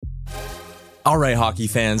All right, hockey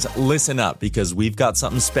fans, listen up because we've got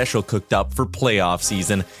something special cooked up for playoff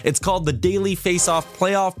season. It's called the Daily Face-Off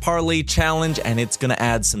Playoff Parlay Challenge, and it's going to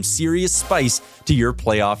add some serious spice to your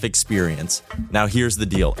playoff experience. Now, here's the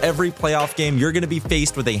deal. Every playoff game, you're going to be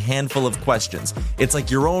faced with a handful of questions. It's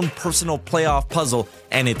like your own personal playoff puzzle,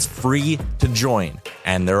 and it's free to join.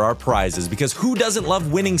 And there are prizes, because who doesn't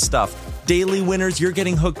love winning stuff? Daily winners, you're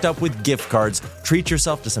getting hooked up with gift cards. Treat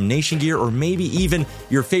yourself to some Nation gear or maybe even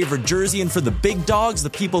your favorite jersey. And for the big dogs, the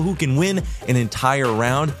people who can win an entire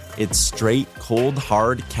round, it's straight, cold,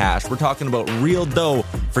 hard cash. We're talking about real dough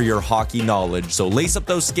for your hockey knowledge. So lace up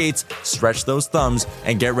those skates, stretch those thumbs,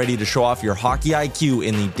 and get ready to show off your hockey IQ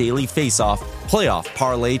in the Daily Face-Off Playoff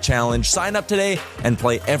Parlay Challenge. Sign up today and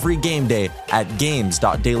play every game day at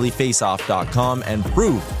games.dailyfaceoff.com and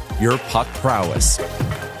prove your puck prowess.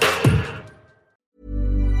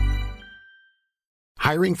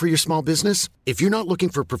 Hiring for your small business? If you're not looking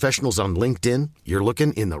for professionals on LinkedIn, you're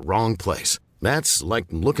looking in the wrong place. That's like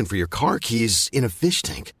looking for your car keys in a fish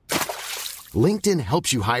tank. LinkedIn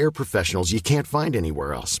helps you hire professionals you can't find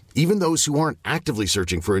anywhere else, even those who aren't actively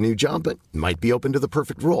searching for a new job but might be open to the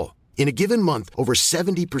perfect role. In a given month, over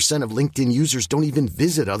 70% of LinkedIn users don't even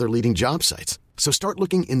visit other leading job sites. So start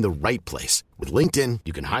looking in the right place. With LinkedIn,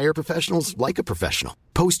 you can hire professionals like a professional.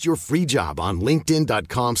 Post your free job on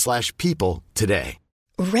linkedin.com/people today.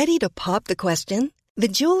 Ready to pop the question? The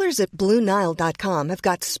jewelers at BlueNile.com have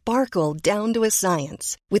got sparkle down to a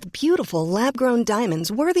science with beautiful lab-grown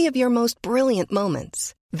diamonds worthy of your most brilliant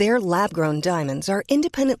moments. Their lab-grown diamonds are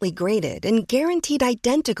independently graded and guaranteed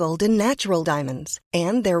identical to natural diamonds,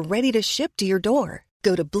 and they're ready to ship to your door.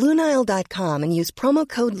 Go to BlueNile.com and use promo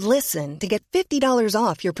code LISTEN to get $50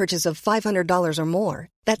 off your purchase of $500 or more.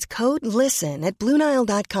 That's code LISTEN at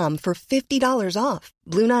BlueNile.com for $50 off.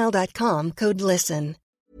 BlueNile.com, code LISTEN.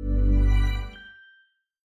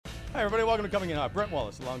 Hi, everybody. Welcome to Coming In Hot. Brent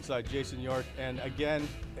Wallace alongside Jason York. And again,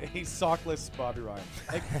 a sockless Bobby Ryan.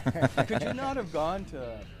 Could you not have gone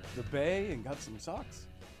to the Bay and got some socks?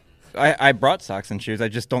 I brought socks and shoes. I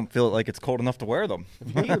just don't feel like it's cold enough to wear them.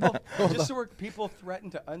 People threaten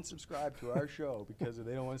to unsubscribe to our show because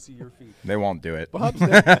they don't want to see your feet. They won't do it. Bob's Do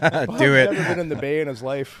it. never been in the Bay in his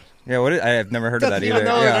life. Yeah, I have never heard of that either.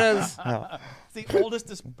 It is. It's the oldest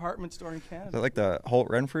department store in Is Canada. that like the Holt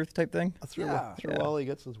Renfrew type thing? That's where Yeah. Wally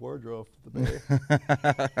gets his wardrobe at the Bay.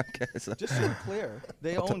 Okay, so. Just so we're clear,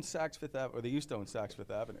 they own Saks Fifth Avenue, or they used to own Saks Fifth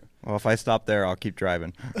Avenue. Well, if I stop there, I'll keep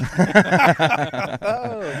driving. Oh, I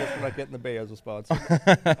guess we're not getting the Bay as a sponsor.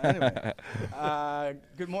 Anyway,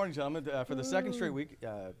 good morning, gentlemen. For the second straight week,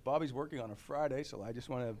 Bobby's working on a Friday, so I just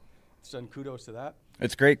want to send kudos to that.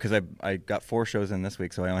 It's great because I got 4 shows in this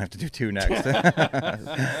week, so I only have to do 2 next.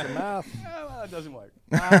 The math. Yeah, well, it doesn't work.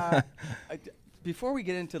 Before we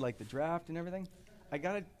get into like the draft and everything,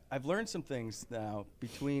 I've learned some things now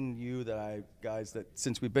between you guys that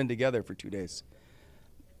since we've been together for 2 days.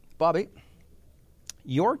 Bobby,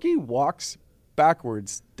 Yorkie walks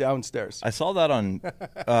backwards downstairs. I saw that on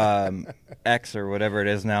X or whatever it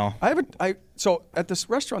is now. So at this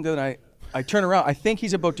restaurant the other night, I turn around. I think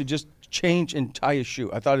he's about to just change and tie his shoe.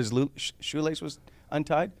 I thought his shoelace was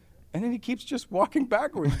untied. And then he keeps just walking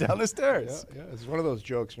backwards down the stairs. Yeah, it's one of those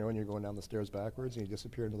jokes, when you're going down the stairs backwards and you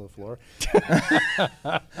disappear into the floor.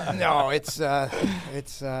 No, it's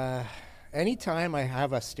anytime I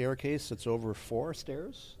have a staircase that's over 4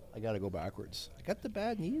 stairs, I got to go backwards. I got the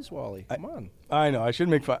bad knees, Wally. Come on. I know. I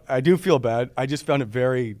shouldn't make fun. I do feel bad. I just found it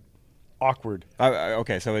very awkward.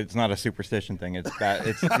 Okay, so it's not a superstition thing. It's that.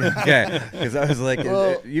 It's okay. Because I was like,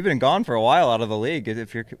 you've been gone for a while out of the league.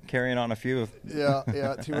 If you're carrying on a few.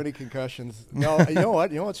 Yeah, too many concussions. No, you know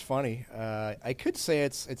what? You know what's funny? I could say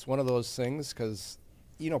it's one of those things because,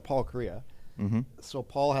 Paul Kariya. Mm-hmm. So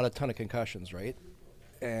Paul had a ton of concussions, right?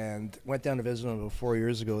 And went down to visit him about 4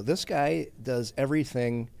 years ago. This guy does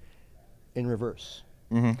everything in reverse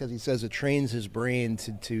because he says it trains his brain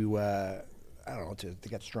to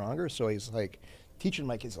get stronger. So he's like teaching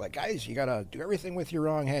my kids, like, guys, you got to do everything with your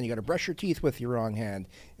wrong hand. You got to brush your teeth with your wrong hand.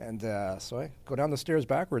 And so I go down the stairs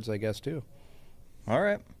backwards, I guess, too. All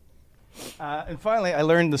right. And finally, I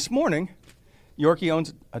learned this morning, Yorkie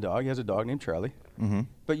owns a dog. He has a dog named Charlie. Mm-hmm.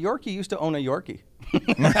 But Yorkie used to own a Yorkie. Did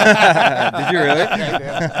you really?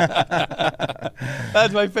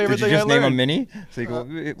 That's my favorite Did you thing just I name learned. him Minnie? So you go,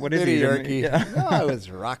 what is Minnie he? Yorkie. Yeah. No, it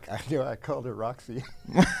was Rock. I called her Roxy.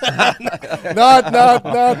 not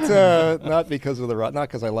because of not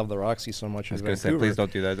because I love the Roxy so much. I was going to say, please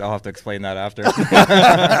don't do that. I'll have to explain that after.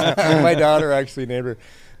 My daughter actually named her.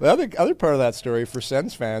 The other part of that story for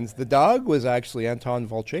Sens fans, the dog was actually Anton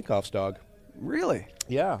Volchenkov's dog. Really?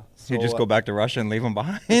 Yeah. So you just go back to Russia and leave him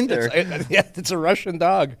behind? It's a Russian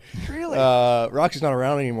dog. Really? Roxy's not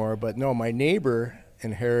around anymore, but no, my neighbor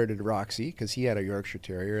inherited Roxy because he had a Yorkshire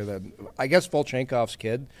Terrier. That I guess Volchenkov's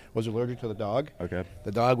kid was allergic to the dog. Okay.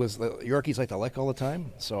 The dog was Yorkies like to lick all the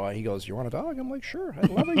time, so he goes, "You want a dog?" I'm like, "Sure, I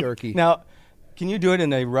love a Yorkie." Now, can you do it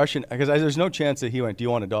in a Russian? Because there's no chance that he went, "Do you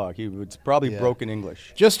want a dog?" He was probably broken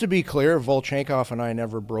English. Just to be clear, Volchenkov and I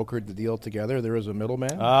never brokered the deal together. There was a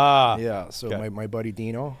middleman. Yeah, so Okay. my buddy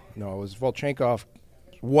Dino. No, it was Volchenkov's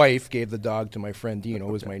wife gave the dog to my friend Dino,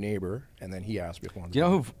 who was my neighbor, and then he asked me if I wanted Do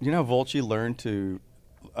you know how Volchi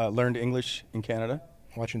learned English in Canada?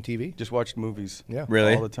 watching TV. Just watched movies. Yeah.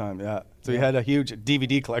 Really? All the time, yeah. So he had a huge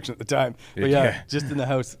DVD collection at the time. But Did yeah, you? just in the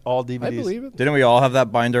house, all DVDs. I believe it. Didn't we all have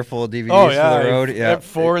that binder full of DVDs Oh, yeah. for the road? Yeah.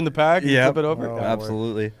 4 in the pack. Yeah. Flip it over. Oh, Yeah.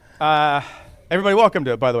 Absolutely. Everybody, welcome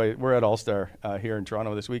to, by the way, we're at All-Star here in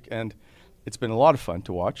Toronto this week, and it's been a lot of fun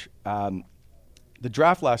to watch. The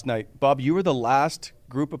draft last night, Bob, you were the last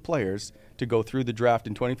group of players to go through the draft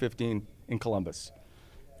in 2015 in Columbus.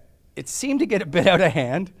 It seemed to get a bit out of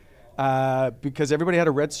hand because everybody had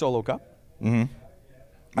a red Solo Cup.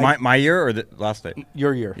 My year or the last day?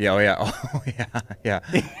 Your year. Yeah, oh yeah, oh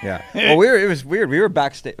yeah. Well, it was weird. We were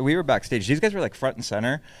backstage. These guys were like front and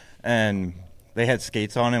center, and they had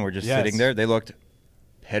skates on and were just sitting there. They looked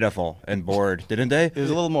pitiful and bored, didn't they? It was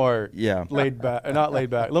a little more laid back, not laid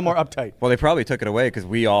back, a little more uptight. Well, they probably took it away because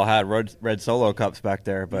we all had red Solo Cups back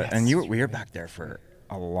there. But we were back there for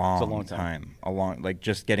a long time. Like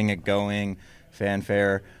just getting it going,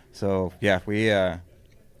 fanfare. So yeah, we had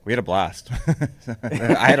a blast.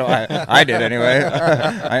 I did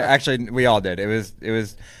anyway. We all did. It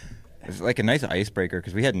was like a nice icebreaker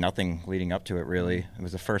because we had nothing leading up to it really. It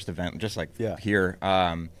was the first event, just like here.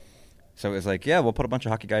 So it was like, we'll put a bunch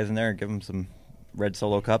of hockey guys in there and give them some red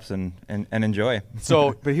Solo Cups and enjoy.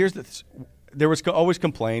 So, but here's there was always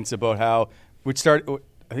complaints about how I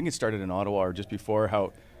think it started in Ottawa or just before,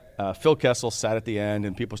 how Phil Kessel sat at the end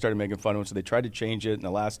and people started making fun of him, so they tried to change it, and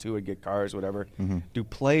the last two would get cars, whatever. Do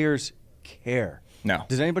players care? No.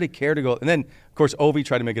 Does anybody care to go? And then, of course, Ovi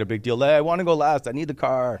tried to make it a big deal. I want to go last. I need the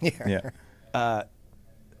car. Yeah.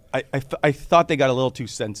 I thought they got a little too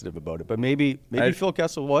sensitive about it, but maybe Phil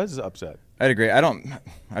Kessel was upset. I'd agree.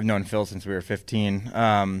 I've known Phil since we were 15.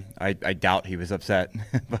 I doubt he was upset,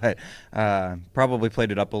 but probably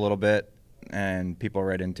played it up a little bit, and people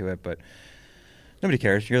read into it. But nobody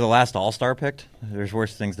cares. You're the last All-Star picked. There's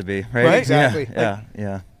worse things to be, right? Exactly.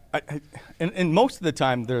 Yeah. And most of the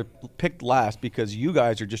time they're picked last because you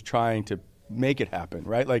guys are just trying to make it happen,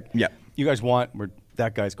 right? Like, you guys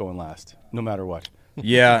that guy's going last, no matter what.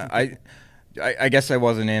 Yeah, I guess I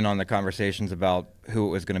wasn't in on the conversations about who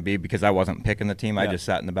it was going to be because I wasn't picking the team. I just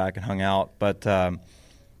sat in the back and hung out. But, I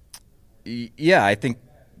think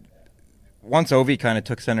once Ovi kind of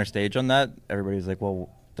took center stage on that, everybody's like, well,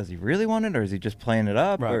 does he really want it or is he just playing it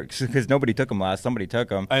up? Right. Because nobody took him last. Somebody took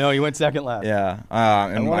him. I know, you went second last. Yeah.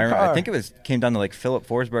 I think it came down to like Philip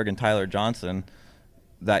Forsberg and Tyler Johnson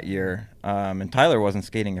that year. And Tyler wasn't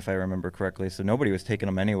skating, if I remember correctly, so nobody was taking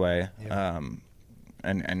him anyway. Yeah.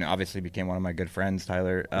 And obviously became one of my good friends,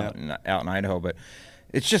 Tyler, out in Idaho. But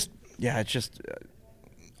it's just,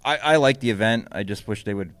 I like the event. I just wish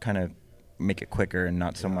they would kind of make it quicker and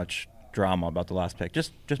not so much drama about the last pick.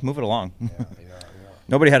 Just move it along.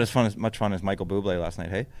 Nobody had as much fun as Michael Bublé last night,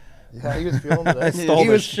 hey? Yeah, he was feeling it. I stole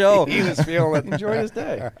the show. He was feeling it. Enjoy his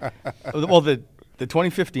day. Well, the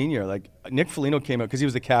 2015 year, like Nick Foligno came out because he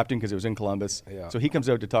was the captain because it was in Columbus. Yeah. So he comes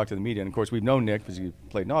out to talk to the media. And, of course, we've known Nick because he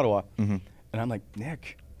played in Ottawa. Mm-hmm. And I'm like,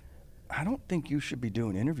 Nick, I don't think you should be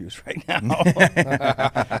doing interviews right now.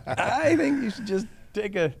 I think you should just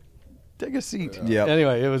take a seat. Yeah.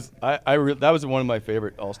 Anyway, it was that was one of my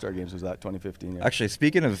favorite All-Star games was that 2015 year. Actually,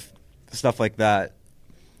 speaking of stuff like that,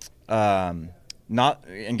 not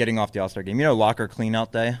and getting off the All-Star game, locker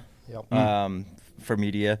clean-out day for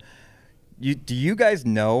media. Do you guys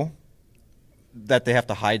know that they have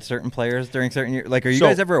to hide certain players during certain years? Like, are you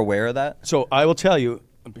guys ever aware of that? So I will tell you,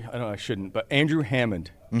 I shouldn't, but Andrew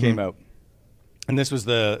Hammond came out, and this was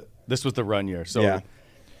the run year. So,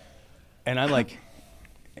 and I'm like,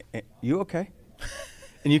 you okay?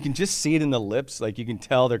 And you can just see it in the lips, like you can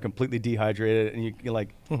tell they're completely dehydrated, and you're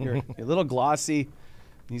like, you're a little glossy. And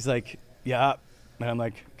he's like, yeah. And I'm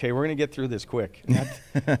like, okay, we're gonna get through this quick. And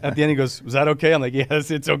at the end, he goes, "Was that okay?" I'm like,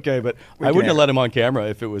 "Yes, it's okay." But I wouldn't have let him on camera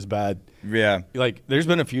if it was bad. Yeah. Like, there's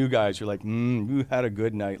been a few guys who are like, "You had a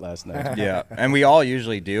good night last night." Yeah, and we all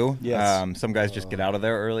usually do. Yes. Some guys just get out of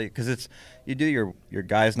there early because you do your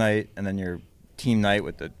guys' night and then your team night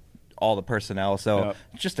with all the personnel. So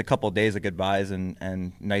just a couple of days of goodbyes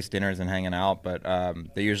and nice dinners and hanging out. But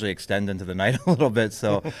they usually extend into the night a little bit.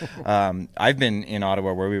 So I've been in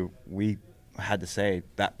Ottawa where we had to say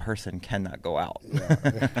that person cannot go out.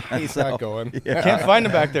 He's not going. Yeah. Can't find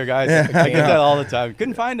him back there, guys. I get that all the time.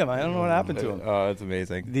 Couldn't find him. I don't know what happened to him. Oh, that's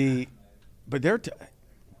amazing. But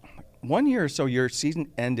 1 year or so, your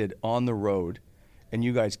season ended on the road, and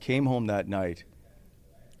you guys came home that night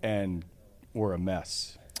and were a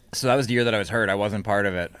mess. So that was the year that I was hurt. I wasn't part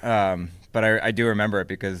of it. But I do remember it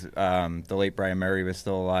because the late Brian Murray was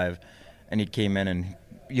still alive, and he came in, and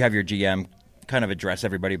you have your GM kind of address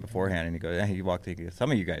everybody beforehand, and he goes, he walked in, he goes, some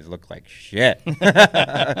of you guys look like shit. But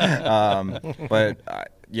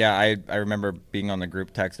I remember being on the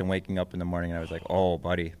group text and waking up in the morning, and I was like, oh,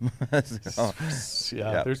 buddy.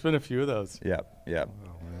 There's been a few of those. Yeah. Oh,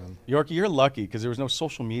 man. Yorkie, you're lucky because there was no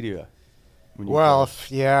social media.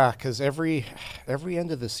 Because every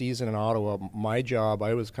end of the season in Ottawa, my job,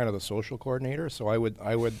 I was kind of the social coordinator, so I would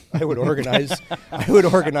organize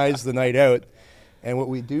the night out. And what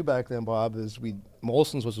we do back then, Bob, is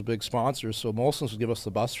Molson's was a big sponsor, so Molson's would give us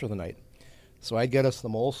the bus for the night. So I'd get us the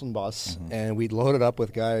Molson bus, and we'd load it up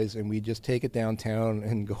with guys, and we'd just take it downtown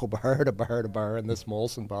and go bar to bar to bar in this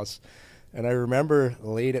Molson bus. And I remember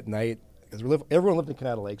late at night, because everyone lived in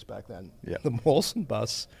Canada Lakes back then. Yeah. The Molson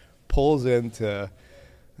bus pulls into,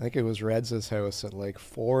 I think it was Red's house at like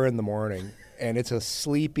 4 a.m, and it's a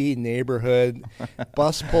sleepy neighborhood.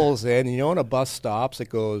 Bus pulls in, and when a bus stops, it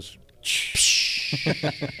goes,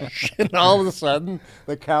 and all of a sudden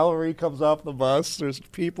the cavalry comes off the bus. There's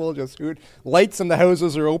people just lights in the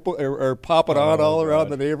houses are open or popping on all around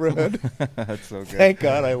the neighborhood. That's so good. Thank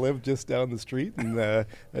God I lived just down the street, and I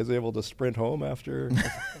was able to sprint home after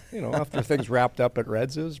after things wrapped up at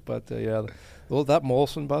Red's. But that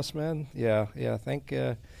Molson bus, man,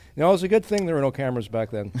 it was a good thing there were no cameras back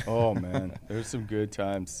then. Oh man, there's some good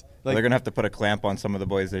times. They're gonna have to put a clamp on some of the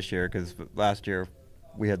boys this year, because last year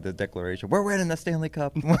we had the declaration, we're winning the Stanley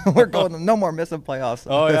Cup. We're going, no more missing playoffs.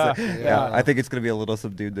 Oh, yeah. I think it's going to be a little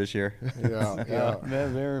subdued this year.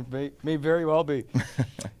 May very well be.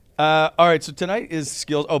 All right, so tonight is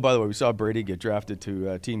skills. Oh, by the way, we saw Brady get drafted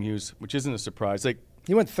to Team Hughes, which isn't a surprise.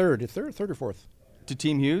 He went third or fourth? To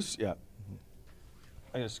Team Hughes? Yeah.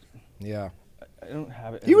 I don't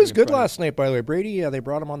have it. He was good last night, by the way. Brady, they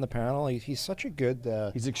brought him on the panel. He's such a good...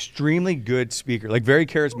 he's extremely good speaker, very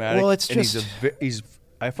charismatic. Well, it's just...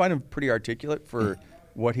 I find him pretty articulate for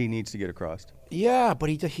what he needs to get across. Yeah, but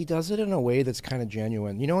he does it in a way that's kind of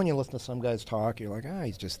genuine. When you listen to some guys talk, you're like,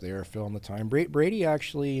 he's just there filling the time. Brady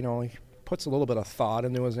actually, he puts a little bit of thought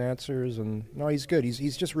into his answers, and he's good.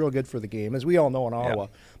 He's just real good for the game, as we all know in Ottawa. Yeah.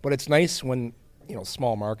 But it's nice when,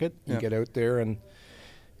 small market, you get out there, and,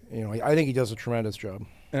 I think he does a tremendous job.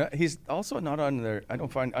 He's also not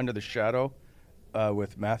under the shadow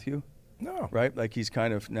with Matthew. No. Right? He's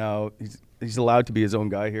kind of now, he's allowed to be his own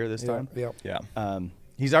guy here this time. Yeah.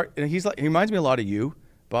 He reminds me a lot of you,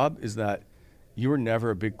 Bob, is that you were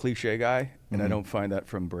never a big cliche guy, and I don't find that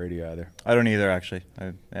from Brady either. I don't either, actually. I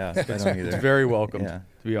don't either. It's very welcomed, to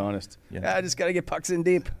be honest. Yeah. I just got to get pucks in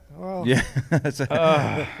deep. Well. Yeah. So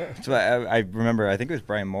I remember, I think it was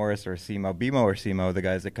Brian Morris or BMO or Simo, the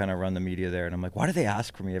guys that kind of run the media there, and I'm like, why do they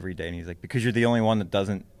ask for me every day? And he's like, because you're the only one that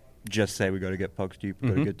doesn't just say we got to get pucks deep, we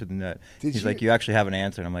got to get to the net. He's like, you actually have an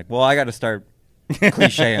answer. And I'm like, well, I got to start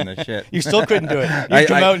clicheing the shit. You still couldn't do it. You'd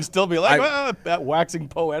come out and still be like, that waxing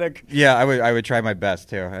poetic. Yeah, I would try my best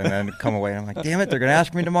too, and then come away and I'm like, damn it, they're gonna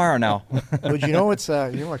ask me tomorrow now. But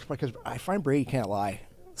it's because I find Brady can't lie.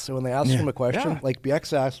 So when they ask him a question, like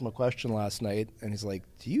BX asked him a question last night, and he's like,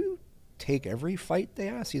 do you take every fight they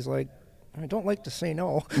ask? He's like, I don't like to say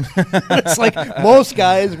no. It's like most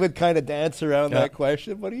guys would kind of dance around that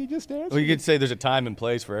question, but he just answered. Well, you could say there's a time and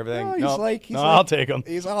place for everything. No, I'll take him.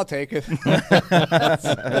 I'll take it.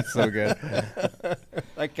 That's so good.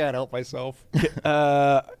 I can't help myself.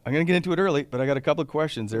 I'm going to get into it early, but I got a couple of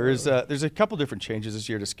questions. There's a couple different changes this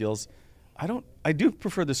year to skills. I do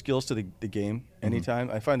prefer the skills to the game anytime.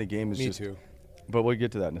 I find the game is Me too. But we'll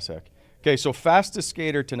get to that in a sec. Okay, so fastest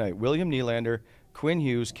skater tonight: William Nylander, Quinn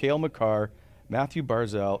Hughes, Cale Makar, Matthew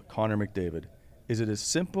Barzal, Connor McDavid. Is it as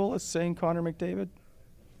simple as saying Connor McDavid?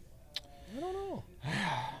 I don't know.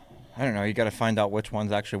 I don't know. You got to find out which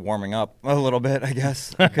one's actually warming up a little bit, I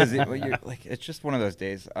guess, because it's just one of those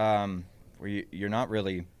days where you're not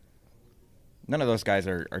really. None of those guys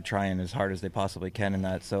are trying as hard as they possibly can in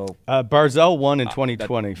that. So Barzal won in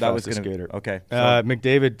 2020. That was fastest skater. Okay. So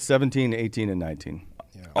McDavid 17, 18, and 19.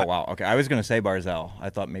 Yeah. Oh wow. Okay, I was gonna say Barzal. I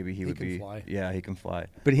thought maybe he would can be. Fly. Yeah, he can fly.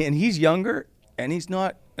 But he's younger, and he's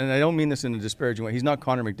not. And I don't mean this in a disparaging way. He's not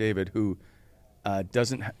Connor McDavid, who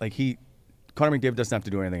doesn't Connor McDavid doesn't have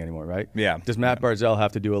to do anything anymore, right? Yeah. Does Matt Barzal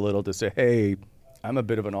have to do a little to say, hey, I'm a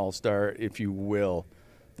bit of an all-star, if you will?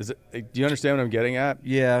 Do you understand what I'm getting at?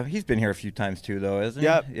 Yeah, he's been here a few times too, though, isn't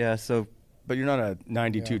he? Yeah. So, but you're not a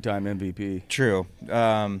 92-time MVP. True.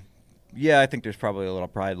 Yeah, I think there's probably a little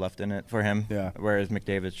pride left in it for him. Yeah. Whereas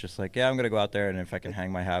McDavid's just like, yeah, I'm going to go out there, and if I can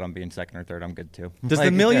hang my hat on being second or third, I'm good too. Does the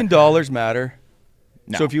 $1 million matter?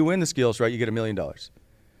 No. So if you win the skills, right, you get $1 million.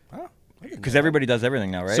 Because everybody does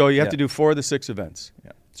everything now, right? So you have to do 4 of the 6 events.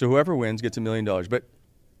 Yeah. So whoever wins gets $1 million. But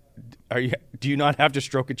do you not have to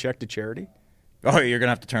stroke a check to charity? Oh, you're going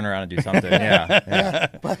to have to turn around and do something. Yeah.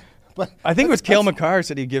 But I think it was Cale Makar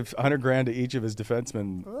said he'd give $100,000 to each of his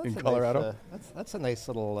defensemen in Colorado. That's a nice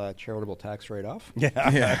little charitable tax write-off.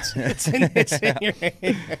 Yeah. It's in your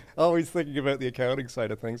always thinking about the accounting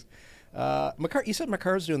side of things. Makar, you said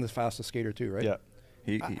Makar's doing the fastest skater too, right? Yeah.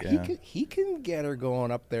 He can get her going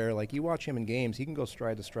up there. Like you watch him in games, he can go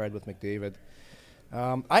stride to stride with McDavid.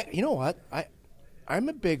 You know what? I'm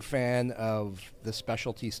a big fan of the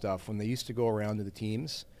specialty stuff when they used to go around to the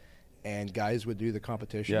teams and guys would do the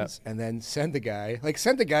competitions and then send a guy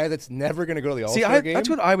that's never going to go to the All-Star game. That's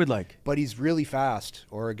what I would like. But he's really fast,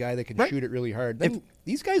 or a guy that can shoot it really hard.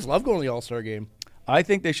 These guys love going to the All-Star game. I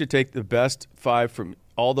think they should take the best 5 from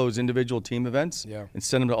all those individual team events and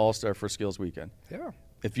send them to All-Star for Skills Weekend. Yeah.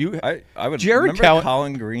 If you, I would Jared remember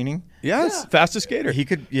Colin Greening. Yes, fastest skater. He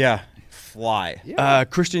could, fly. Yeah.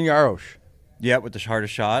 Christian Jarosz. Yeah, with the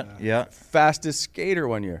hardest shot. Yeah. Fastest skater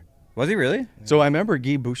one year. Was he really? So I remember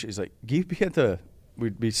Guy Boucher. He's like,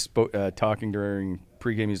 we'd be talking during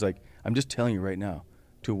pregame. He's like, I'm just telling you right now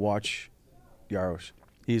to watch Jarosz.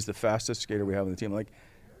 He's the fastest skater we have on the team. I'm like,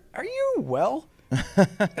 are you well?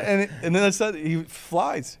 and then that's that. He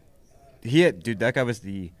flies. Dude, that guy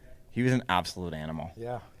he was an absolute animal.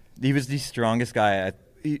 Yeah. He was the strongest guy.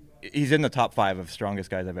 He's in the top 5 of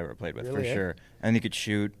strongest guys I've ever played with, for sure. And he could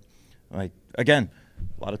shoot. Like, again,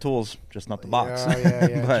 a lot of tools, just not the box.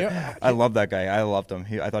 Yeah. But I love that guy. I loved him.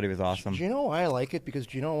 I thought he was awesome. Do you know why I like it? Because,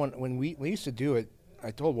 when we used to do it,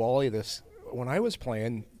 I told Wally this. When I was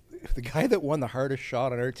playing, the guy that won the hardest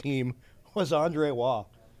shot on our team was Andre Waugh.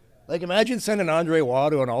 Like, imagine sending Andre Waugh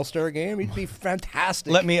to an All-Star game. He'd be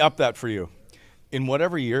fantastic. Let me up that for you. In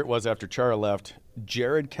whatever year it was after Chara left,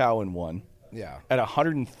 Jared Cowan won at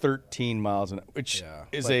 113 miles an hour, which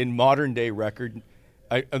is a modern-day record.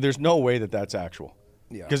 There's no way that's actual.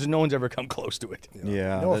 Yeah, because no one's ever come close to it.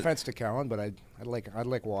 Yeah. No offense to Cowan, but I'd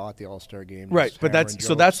like Waugh at the All-Star game. Right, but that's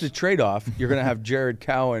the trade-off. You're going to have Jared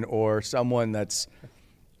Cowan or someone that's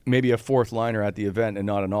maybe a 4th liner at the event and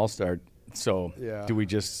not an All-Star. So do we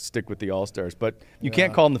just stick with the All-Stars? But you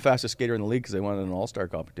can't call him the fastest skater in the league because they wanted an All-Star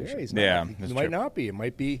competition. Yeah, he's not. He might not be. It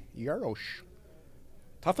might be Jarosz.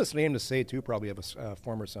 Toughest name to say too. Probably of a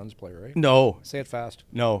former Suns player, right? No. Say it fast.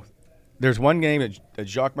 No. There's one name that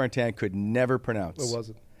Jacques Martin could never pronounce. What was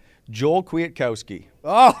it? Joel Kwiatkowski.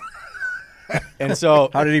 Oh. And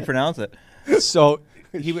so how did he pronounce it? So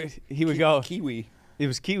he would go Kiwi. It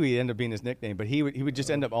was Kiwi. It ended up being his nickname, but he would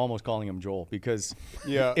just end up almost calling him Joel because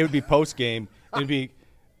it would be post game. It'd be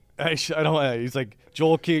he's like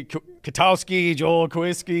Joel Kwiatkowski, Joel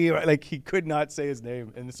Kwiatkowski. Like he could not say his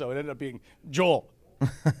name, and so it ended up being Joel.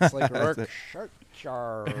 It's like We're gonna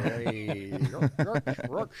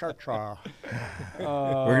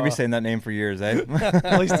be saying that name for years, eh?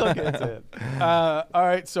 Well, he still can't say it. All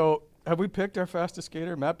right, so have we picked our fastest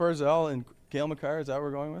skater, Matt Barzal and Cale Makar? Is that what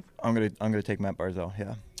we're going with? I'm gonna take Matt Barzal.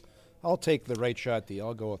 Yeah. I'll take the right shot D.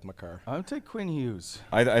 I'll go with Makar. I'm gonna take Quinn Hughes.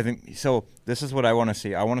 I think so. This is what I want to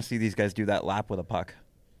see. I want to see these guys do that lap with a puck.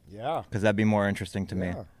 Yeah. Because that'd be more interesting to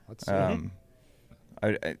me. Let's see.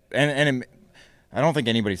 I don't think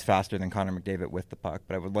anybody's faster than Connor McDavid with the puck,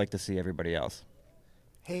 but I would like to see everybody else.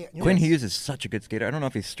 Hey, Quinn Hughes is such a good skater. I don't know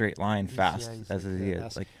if he's straight line fast as he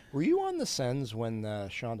is. Like, were you on the Sens when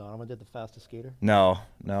Sean Donovan did the fastest skater? No.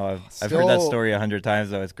 I've heard that story 100 times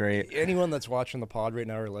though. It's great. Anyone that's watching the pod right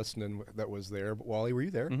now or listening that was there, Wally, were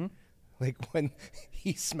you there? Mm-hmm. Like when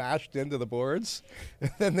he smashed into the boards,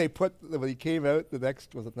 and then when he came out the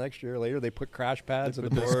next year later, they put crash pads on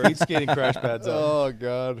the boards. Speed skating crash pads on. Oh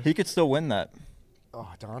God, he could still win that. Oh,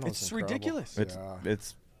 Donald's it's incredible. ridiculous.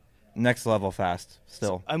 It's next level fast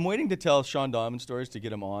still. So I'm waiting to tell Sean Donovan stories to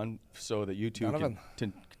get him on so that you two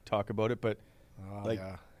can talk about it. But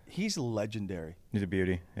he's legendary. He's a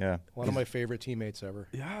beauty. Yeah, one of my favorite teammates ever.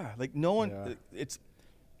 Yeah, like no one. Yeah.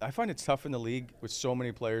 I find it's tough in the league with so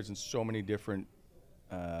many players and so many different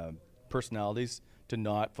personalities to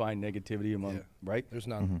not find negativity among. Right? There's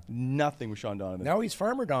none. Mm-hmm. Nothing with Sean Donovan. Now he's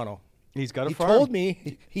Farmer Dono. He's got a farm.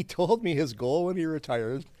 He told me his goal when he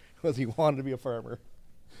retired was he wanted to be a farmer.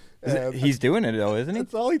 He's doing it though, isn't he?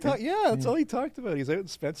 That's all he talked. Yeah, that's all he talked about. He's out in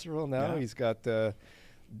Spencerville now. Yeah. He's got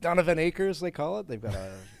Donovan Acres, they call it. They've got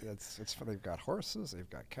they've got horses, they've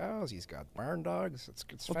got cows, he's got barn dogs.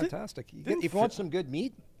 It's fantastic. If you want some good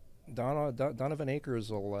meat, Donovan Acres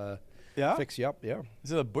will fix you up. Yeah.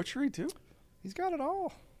 Is it a butchery too? He's got it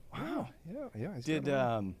all. Wow. Yeah.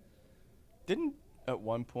 Didn't at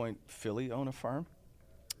one point Philly own a farm?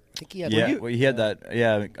 I think he had. He had that.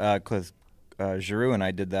 Yeah, because Giroux and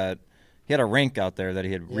I did that. He had a rink out there that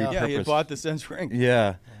he had repurposed. Yeah, he had bought the Sens rink.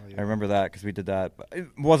 Yeah, I remember that because we did that. But it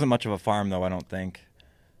wasn't much of a farm, though, I don't think.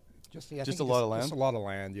 Just a lot of land? Just a lot of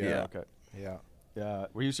land, yeah. Okay. Yeah.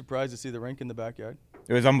 Were you surprised to see the rink in the backyard?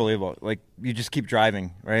 It was unbelievable. Like, you just keep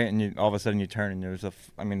driving, right? And all of a sudden you turn and there's a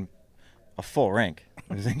full rink.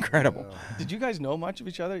 It was incredible. Did you guys know much of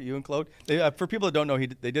each other, you and Claude? For people that don't know,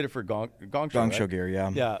 they did it for Gong Show Gear, yeah.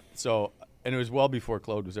 Yeah, so, and it was well before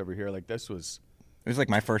Claude was ever here. Like, this was... It was like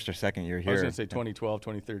my first or second year here. I was going to say 2012,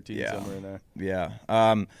 2013, somewhere in there.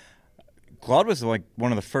 Yeah. Claude was like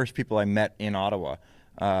one of the first people I met in Ottawa.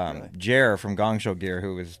 Really? Jer from Gong Show Gear,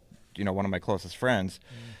 who was one of my closest friends,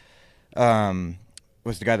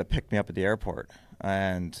 was the guy that picked me up at the airport.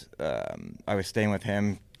 And I was staying with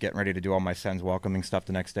him, getting ready to do all my Sens welcoming stuff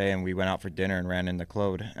the next day, and we went out for dinner and ran into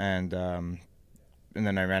Claude. And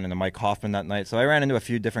then I ran into Mike Hoffman that night. So I ran into a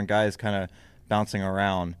few different guys kind of bouncing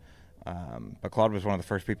around. But Claude was one of the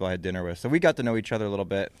first people I had dinner with. So we got to know each other a little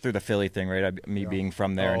bit through the Philly thing, right? Me being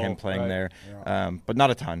from there and him playing there. Yeah. But not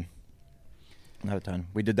a ton. Not a ton.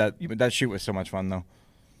 We did that. That shoot was so much fun, though.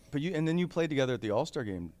 But then you played together at the All-Star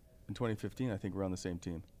game in 2015. I think we're on the same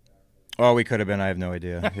team. Oh, we could have been. I have no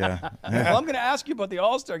idea. Yeah. Well, I'm going to ask you about the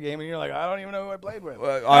All-Star game, and you're like, I don't even know who I played with.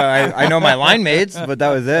 Well, I know my line mates, but that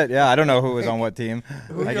was it. Yeah, I don't know who was on what team.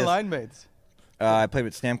 Who are your line mates? I played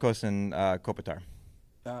with Stamkos and Kopitar.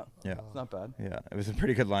 Yeah, it's not bad. Yeah, it was a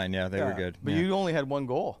pretty good line. Yeah, they were good. But you only had one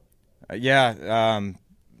goal.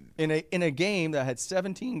 In a game that had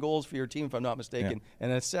 17 goals for your team, if I'm not mistaken,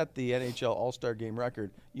 and it set the NHL All-Star Game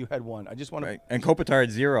record, you had one. I just want to. And Kopitar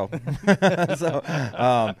had 0. So,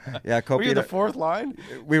 Kopi. Were you the fourth line?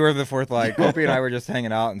 We were the fourth line. Kopi and I were just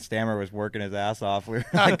hanging out, and Stammer was working his ass off. We were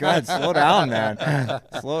like, God, slow down, man.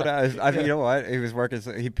 Slow down. You know what? He was working.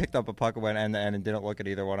 So he picked up a puck and went end to end and didn't look at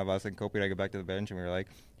either one of us. And Kopi and I go back to the bench, and we were like,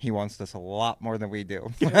 he wants this a lot more than we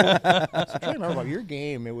do. So I'm trying to remember about your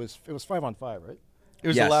game. It was 5-on-5, right? It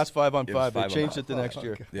was the last 5-on-5. They changed it the next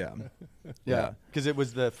year. Okay. Yeah. Because it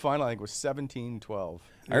was the final, I think, was 17-12.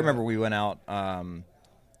 I remember we went out on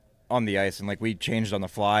the ice, and we changed on the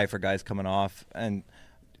fly for guys coming off. And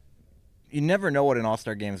you never know what an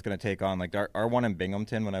All-Star game is going to take on. Like our one in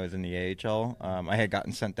Binghamton when I was in the AHL, I had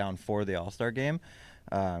gotten sent down for the All-Star game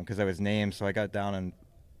because I was named. So I got down and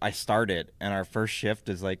I started, and our first shift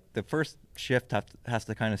is the first shift has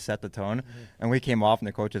to kind of set the tone. Mm-hmm. And we came off, and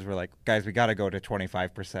the coaches were like, guys, we got to go to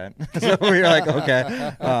 25%. So we were like,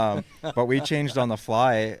 okay. But we changed on the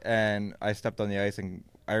fly, and I stepped on the ice, and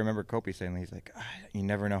I remember Kopi saying, he's like, you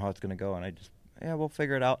never know how it's going to go. And I just, we'll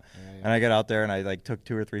figure it out. Yeah. And I get out there, and I took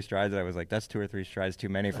 2 or 3 strides, and I was like, that's 2 or 3 strides too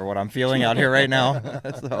many for what I'm feeling out here right now.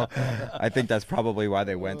 So I think that's probably why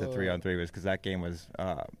they went to 3-on-3 was because that game was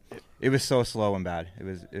it was so slow and bad. It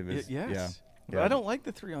was yes. Yeah. But I don't like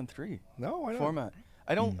the 3-on-3 format.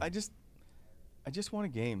 I don't. I just want a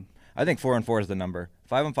game. I think 4-on-4 is the number.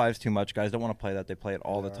 5-on-5 is too much. Guys don't want to play that. They play it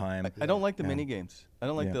all the time. I don't like the mini games. I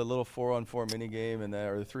don't like the little 4-on-4 mini game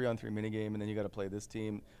or the 3-on-3 mini game, and then you got to play this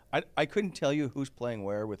team. I couldn't tell you who's playing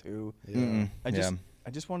where with who. Yeah. I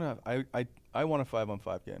just want to. I want a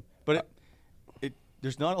 5-on-5 game, but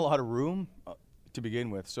there's not a lot of room to begin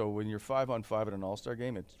with. So when you're 5-on-5 at an All-Star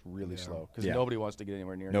game, it's really slow because nobody wants to get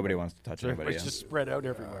anywhere near. Nobody wants to touch anybody. It's just spread out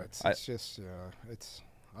everywhere.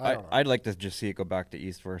 I'd like to just see it go back to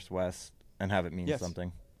East versus West and have it mean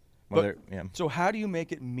something. So how do you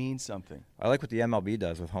make it mean something? I like what the MLB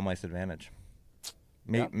does with home ice advantage.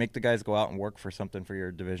 Make the guys go out and work for something for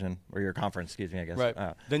your division or your conference, excuse me, I guess. Right.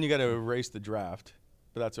 Then you got to erase the draft,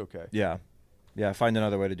 but that's okay. Yeah. Find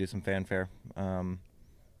another way to do some fanfare.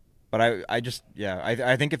 But I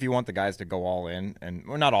think if you want the guys to go all in, and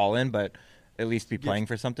we're not all in, but at least be playing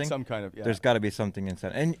for something. Some kind of, There's got to be something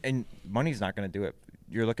inside. And money's not going to do it.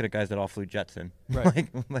 You're looking at guys that all flew jets in. Right.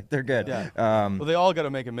 like they're good. Yeah. Well, they all got to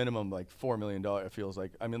make a minimum $4 million, it feels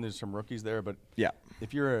like. I mean, there's some rookies there, but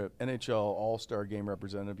if you're an NHL All-Star game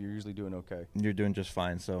representative, you're usually doing okay. You're doing just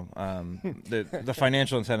fine. So the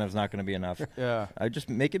financial incentive is not going to be enough. Yeah. I just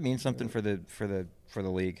make it mean something for the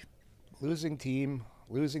league. Losing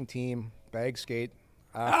team, bag skate.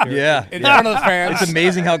 after Yeah, in front of the fans. It's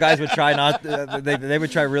amazing how guys would try not. They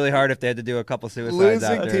would try really hard if they had to do a couple suicides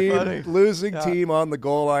after. Losing team on the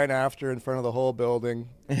goal line after in front of the whole building.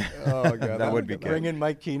 Oh god, that would be good. Bring in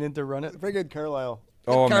Mike Keenan to run it. Bring in Carlisle.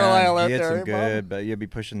 Oh Carlisle man, out he had there, some good, but you'd be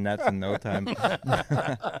pushing nets in no time. It's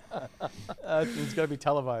got to be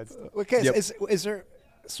televised. Okay, Yep. is there?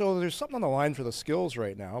 So there's something on the line for the skills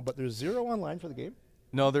right now, but there's zero on line for the game.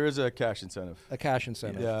 No, there is a cash incentive. A cash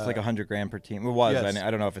incentive. Yeah. It's like $100,000 per team. It was. Yes.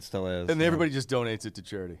 I don't know if it still is. And everybody just donates it to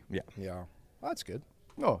charity. Yeah. Yeah. Well, that's good.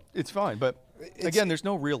 No, it's fine. But again, there's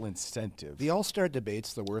no real incentive. The All-Star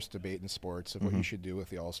debate's the worst debate in sports of what you should do with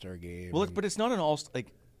the All-Star game. Well, look, but it's not an all like.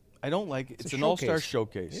 I don't like it. It's a an all-star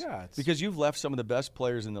showcase. showcase. Yeah, because you've left some of the best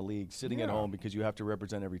players in the league sitting at Yeah. home because you have to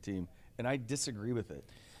represent every team, and I disagree with it.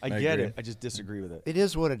 I I get agree. it. I just disagree with it. It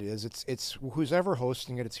is what it is. It's who's ever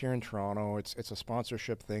hosting it. It's here in Toronto. It's a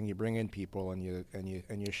sponsorship thing. You bring in people and you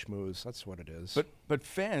schmooze. That's what it is. But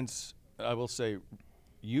fans, I will say,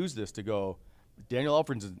 use this to go. Daniel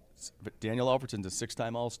Alfredson's a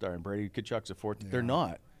six-time All-Star, and Brady Tkachuk's a fourth. Yeah. They're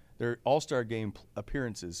not. They're All-Star game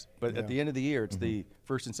appearances, but at the end of the year, it's the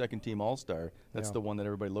first and second team All-Star. That's the one that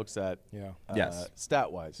everybody looks at. Yeah. Yes.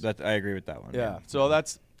 Stat-wise. I agree with that one. Yeah. So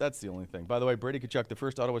that's the only thing. By the way, Brady Tkachuk, the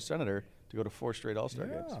first Ottawa Senator to go to 4 straight All-Star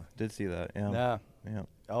games. Did see that. Yeah. Yeah. Yeah.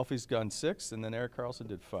 Alfie's gone 6, and then Eric Carlson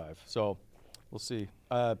did 5. So we'll see.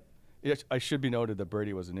 I should be noted that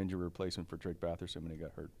Brady was an injury replacement for Drake Batherson when he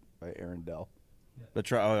got hurt by Aaron Dell.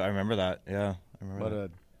 I remember that. Yeah. I remember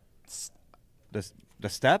that. The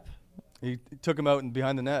step? He took him out and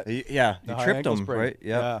behind the net. He The high tripped ankle him, sprain. right?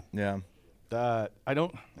 Yeah. I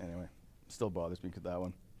don't. Anyway, still bothers me with that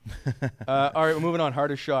one. All right, we're moving on.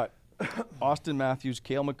 Hardest shot: Austin Matthews,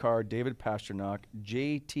 Cale Makar, David Pastrnak,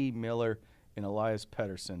 J.T. Miller, and Elias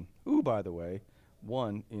Pettersson. Who, by the way,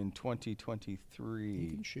 won in 2023. You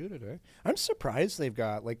can shoot it, eh? I'm surprised they've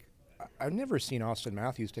got I've never seen Austin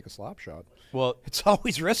Matthews take a slap shot. Well, It's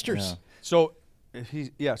always wristers. Yeah. so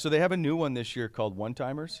so they have a new one this year called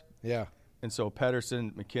one-timers. Yeah. And so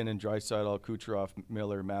Pettersson, McKinnon, Draisaitl, Kucherov,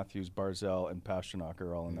 Miller, Matthews, Barzal, and Pastrnak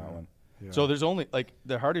are all in that one. Yeah. So there's only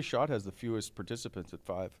the hardest shot has the fewest participants at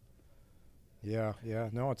 5. Yeah, yeah.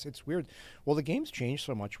 No, it's weird. Well, the game's changed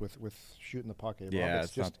so much with shooting the puck. Bob? Yeah,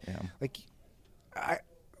 it's just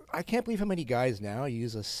I can't believe how many guys now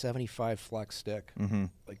use a 75 flex stick. Mm-hmm.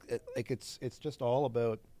 It's just all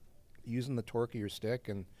about using the torque of your stick,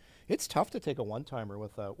 and it's tough to take a one timer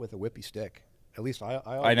with a whippy stick. At least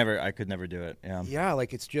I could never do it. Yeah. Yeah,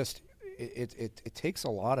 it's just it takes a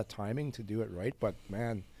lot of timing to do it right. But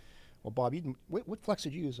man, well, Bob, what flex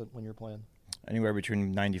did you use when you were playing? Anywhere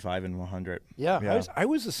between 95 and 100. Yeah. I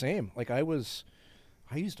was the same. I used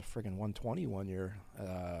a friggin' 120 one year.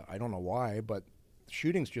 I don't know why, but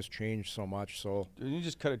shooting's just changed so much. So Didn't you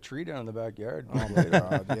just cut a tree down in the backyard? oh my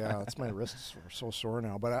god, yeah, that's my wrists are so sore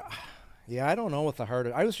now. But I don't know what the hard.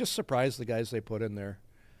 I was just surprised the guys they put in there.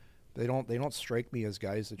 They don't strike me as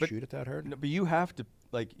guys that shoot it that hard. No, but you have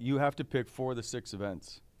to pick 4 of the 6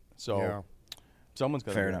 events. So Yeah. someone's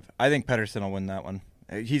got Fair enough. I think Pettersson will win that one.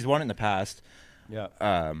 He's won it in the past. Yeah.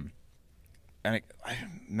 And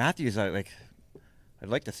Matthews, I'd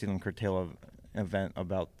like to see them curtail an event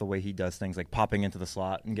about the way he does things, like popping into the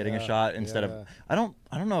slot and getting a shot instead of. I don't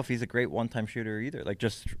know if he's a great one-time shooter either. Like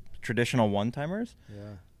just traditional one-timers.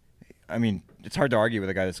 Yeah. I mean, it's hard to argue with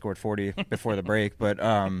a guy that scored 40 before the break, but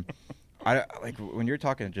I like when you're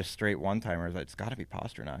talking just straight one-timers, it's got to be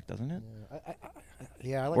Pastrnak, doesn't it?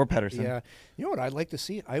 Yeah. Or Pettersson. Yeah. You know what I'd like to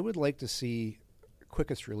see? I would like to see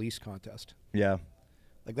quickest release contest. Yeah.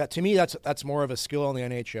 Like that to me, that's more of a skill in the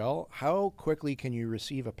NHL. How quickly can you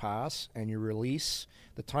receive a pass and you release?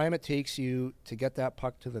 The time it takes you to get that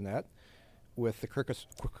puck to the net with the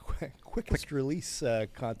quickest release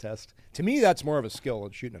contest. To me, that's more of a skill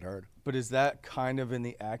than shooting it hard. But is that kind of in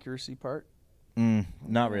the accuracy part?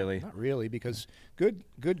 Not really. Not really, because good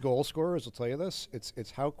goal scorers will tell you this.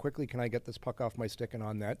 It's how quickly can I get this puck off my stick and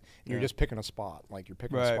on net? And you're just picking a spot. Like you're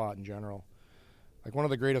picking a spot in general. Like one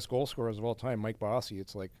of the greatest goal scorers of all time, Mike Bossy.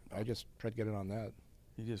 It's like I just tried to get it on that.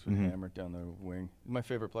 He just would hammer it down the wing. My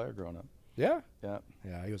favorite player growing up. Yeah. Yeah.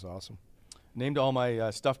 Yeah, he was awesome. Named all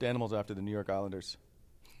my stuffed animals after the New York Islanders.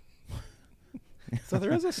 So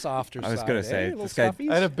there is a softer side. I was gonna say, little this guy-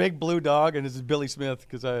 stuffies? I had a big blue dog, and this is Billy Smith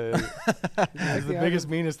because it was the biggest,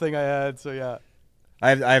 meanest thing I had. So yeah. I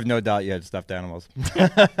have no doubt you had stuffed animals. No You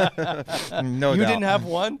doubt. didn't have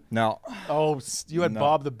one? No. Oh, you had No.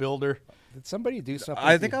 Bob the Builder. Did somebody do something?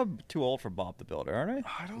 I think I'm too old for Bob the Builder, aren't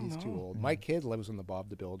I? I don't He's too old. My kid lives in the Bob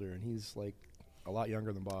the Builder, and he's like a lot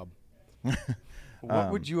younger than Bob.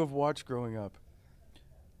 What would you have watched growing up?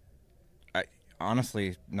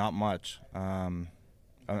 Honestly, not much.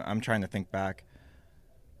 I'm trying to think back.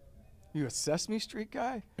 You a Sesame Street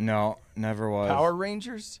guy? No, never was. Power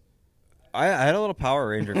Rangers? I had a little Power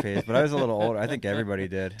Ranger phase, but I was a little older. I think everybody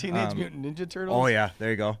did. Teenage Mutant Ninja Turtles? Oh, yeah. There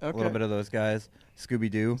you go. Okay. A little bit of those guys.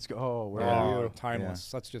 Scooby-Doo. Oh, where Oh, are you? timeless.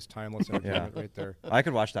 That's just timeless entertainment right there. I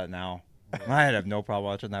could watch that now. I'd have no problem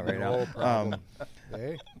watching that right No now. problem.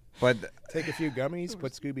 Hey, But take a few gummies,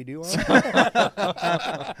 put Scooby-Doo on.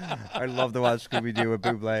 I'd love to watch Scooby-Doo with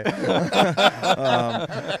Buble.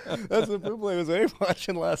 That's what Buble was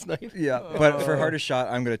watching last night. Yeah, but for hardest shot,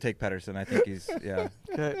 I'm going to take Pedersen. I think he's,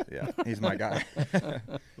 Okay. he's my guy.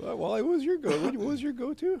 Well, what was your what was your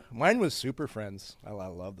go-to? Mine was Super Friends. I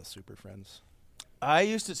love the Super Friends. I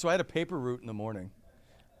had a paper route in the morning,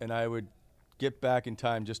 and I would get back in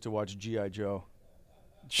time just to watch G.I. Joe.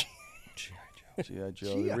 G.I.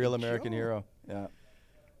 Joe, the G.I. real American Joe. hero. Yeah.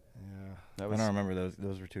 Yeah. That I was don't remember those.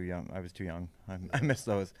 Those were too young. I was too young. I missed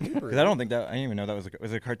those. Because I don't think that, I didn't even know that was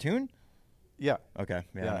it a cartoon? Yeah. Okay.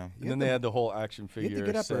 Yeah. Yeah. No. And then they had the whole action You figure. had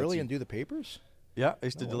to get up sets early and do the papers? Yeah, I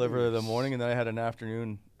used to No deliver wonder the you're morning, and then I had an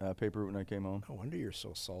afternoon paper route when I came home. No wonder you're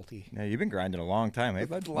so salty. Yeah, you've been grinding a long time, eh,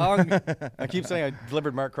 bud? Long. I keep saying I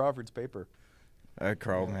delivered Mark Crawford's paper.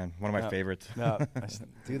 Crow, man. One of my Yeah. favorites. No,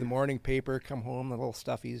 Do the morning paper, come home, the little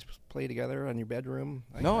stuffies play together on your bedroom.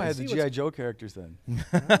 I had the see G.I. Joe characters then.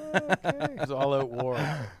 Okay. It was all out war.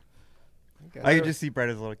 I could just see Brett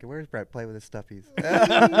as a little kid. Where's Brett? Play with his stuffies.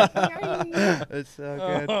 It's so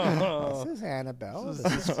good. This is Annabelle.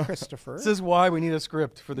 This is Christopher. This is why we need a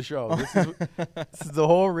script for the show. This is the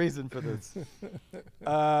whole reason for this.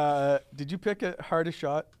 Did you pick a hardest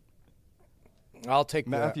shot? I'll take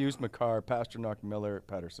Matthews, McCarr, Pasternak, Miller,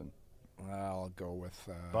 Pedersen. I'll go with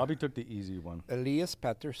Bobby took the easy one. Elias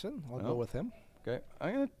Pettersson. I'll go with him. Okay,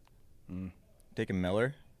 Taking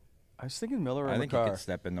Miller. I was thinking Miller or I think he McCarr. could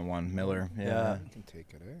step into one. Miller. Yeah. Yeah. You can take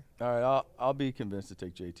it, eh? All right, I'll be convinced to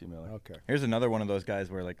take JT Miller. Okay. Here's another one of those guys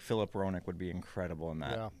where like Philip Roenick would be incredible in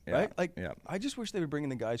that. Yeah. Right? Like, yeah. I just wish they would bring in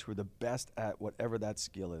the guys who are the best at whatever that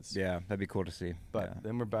skill is. Yeah, that'd be cool to see. But yeah.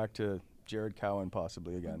 then we're back to Jared Cowan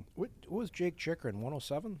possibly again. What was Jake Chikrin,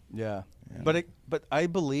 107? Yeah. But I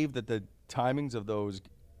believe that the timings of those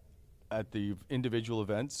at the individual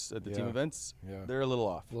events, at the team Yeah. events, Yeah. they're a little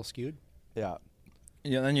off. A little skewed? Yeah.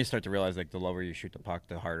 Yeah, then you start to realize like the lower you shoot the puck,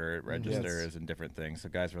 the harder it registers and different things. So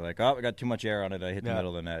guys were like, "Oh, we got too much air on it. I hit the middle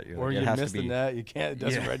of the net." You're Or like, you it has miss to be, the net, you can't, it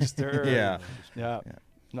doesn't register. Yeah. Yeah.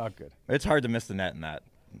 Not good. It's hard to miss the net in that.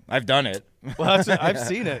 I've done it. Well, I've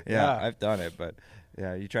seen it. Yeah, I've done it, but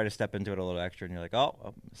yeah, you try to step into it a little extra, and you're like,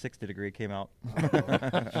 "Oh, 60 degree came out."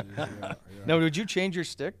 Now, would you change your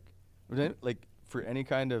stick? Like for any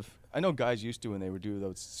kind of, I know guys used to when they would do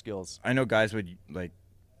those skills. I know guys would like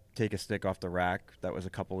take a stick off the rack that was a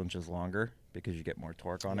couple inches longer because you get more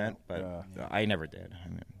torque on it, but I never did. I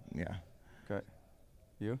mean, yeah. Okay.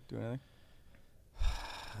 You do anything?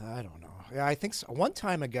 I don't know. Yeah, I think so. One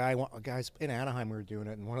time guys in Anaheim, we were doing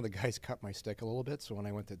it, and one of the guys cut my stick a little bit, so when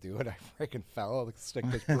I went to do it, I freaking fell. The stick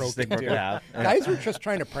just broke Stick in broke two. in half. Guys were just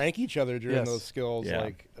trying to prank each other during Yes. those skills, Yeah.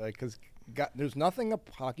 like because there's nothing a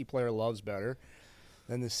hockey player loves better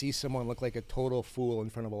than to see someone look like a total fool in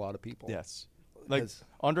front of a lot of people. Yes. Like Because-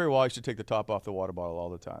 Andre Waugh used to take the top off the water bottle all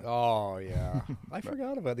the time. Oh yeah, I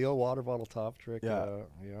forgot about the old water bottle top trick. Yeah.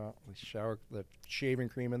 Yeah. The shaving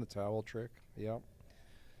cream in the towel trick. Yep.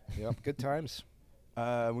 Yep. Good times.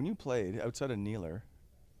 When you played outside of Neeler,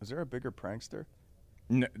 was there a bigger prankster?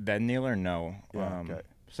 Then Neeler, no. Yeah, okay.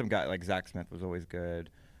 Some guy like Zach Smith was always good.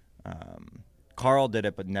 Carl did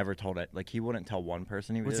it, but never told it. Like he wouldn't tell one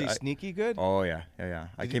person he Was did he it. sneaky good? Oh yeah.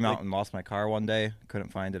 I Did came he, out like- and lost my car one day. Couldn't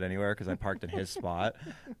find it anywhere because I parked in his spot.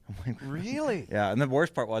 I'm like, Really? yeah. And the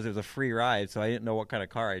worst part was it was a free ride, so I didn't know what kind of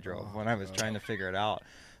car I drove when I was trying to figure it out.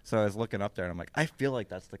 So I was looking up there and I'm like, I feel like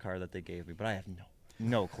that's the car that they gave me, but I have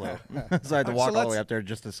no clue. So I had to So walk all the let's- way up there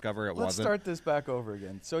just to discover it Let's wasn't. start this back over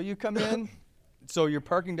again. So you come in, so you're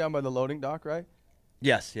parking down by the loading dock, right?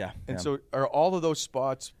 Yes, yeah. And yeah. so are all of those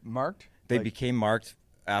spots marked? they Like, became marked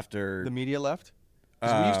after the media left?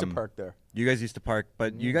 'Cause we used to Um, park there. You guys used to park,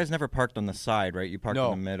 but you guys never parked on the side, right? You parked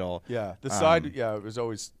No. in the middle. Yeah, the side. Yeah, it was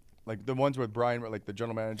always like the ones with Brian, like the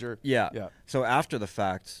general manager. Yeah. Yeah. So after the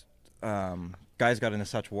fact, guys got into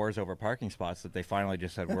such wars over parking spots that they finally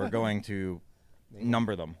just said, we're going to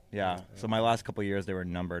number them. Yeah. So my last couple of years, they were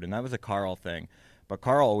numbered, and that was a Carl thing. But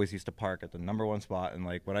Carl always used to park at the number one spot, and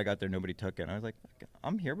like when I got there, nobody took it. And I was like,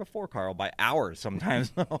 I'm here before Carl by hours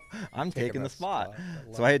sometimes. I'm taking the spot.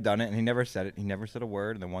 So I had done it, and he never said it. He never said a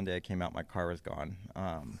word. And then one day I came out, my car was gone.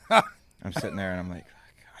 I'm sitting there, and I'm like,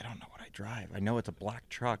 I don't know what I drive? I know it's a black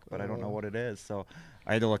truck, but I don't know what it is. So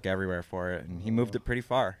I had to look everywhere for it, and he moved it pretty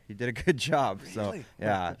far. He did a good job. Really? So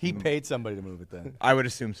yeah, He paid somebody to move it then. I would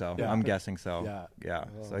assume so. Yeah. I'm guessing so. Yeah.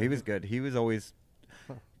 So he was good. He was always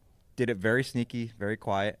did it very sneaky, very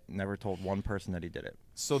quiet. Never told one person that he did it.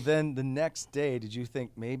 So then the next day, did you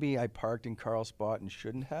think maybe I parked in Carl's spot and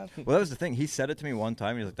shouldn't have? Well, that was the thing. He said it to me one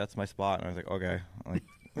time. He was like, "That's my spot," and I was like, "Okay." Like,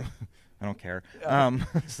 I don't care.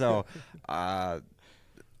 So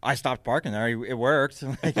I stopped parking there. It worked.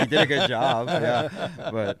 Like, he did a good job. Yeah.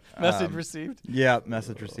 But Message received? Yeah,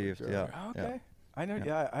 message received. Yeah. Okay. Yeah. I know.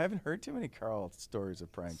 Yeah, I haven't heard too many Carl stories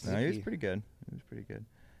of pranks. No, he was pretty good. He was pretty good.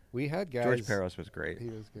 We had guys. George Peros was great. He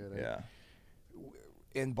was good. Yeah.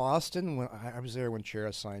 In Boston, when I was there when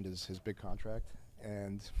Chera signed his big contract,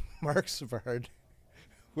 and Mark Savard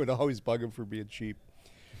would always bug him for being cheap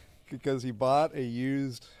because he bought a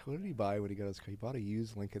used. What did he buy when he got his car? He bought a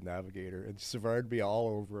used Lincoln Navigator, and Savard would be all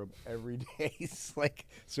over him every day. It's like,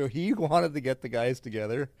 so he wanted to get the guys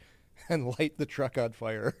together and light the truck on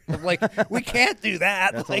fire. I'm like, we can't do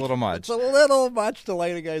that. That's like, a little much. It's a little much to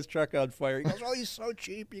light a guy's truck on fire. He goes, "Oh, he's so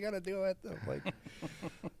cheap. You got to do it." I'm like,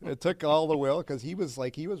 it took all the will because he was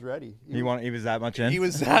ready. He was that much in. He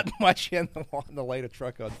was that much in wanting to light a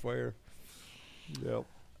truck on fire. Yep.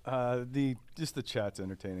 Just the chat's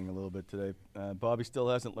entertaining a little bit today. Bobby still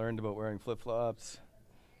hasn't learned about wearing flip-flops.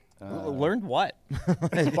 Learned what?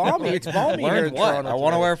 It's balmy. It's balmy here Learned in what? Toronto I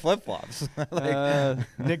want to today. wear flip-flops.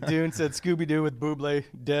 Nick Doon said Scooby-Doo with Buble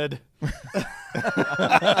dead.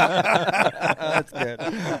 That's good.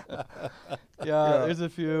 Yeah, there's a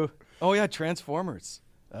few. Oh yeah, Transformers.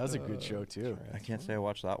 That was a good show too. I can't say I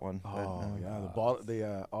watched that one. Oh yeah,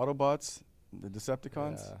 the Autobots, the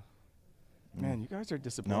Decepticons. Yeah. Man, you guys are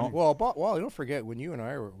disappointing. Well, don't forget when you and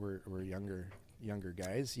I were younger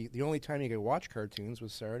guys. The only time you could watch cartoons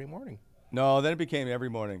was Saturday morning. No, then it became every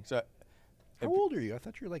morning. So How old are you? I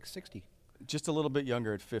thought you were like 60. just a little bit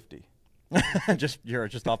younger at 50. You're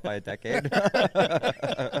just off by a decade. I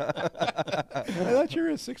thought you were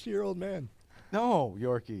a 60-year-old man. No,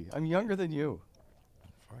 Yorkie, I'm younger than you.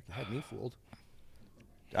 Fuck, you had me fooled.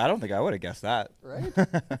 I don't think I would have guessed that. Right?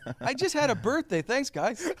 I just had a birthday. Thanks,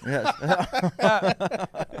 guys. Yes.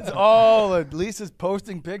 It's all Lisa's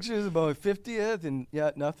posting pictures about my 50th, and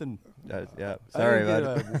nothing. Yeah. I Sorry, didn't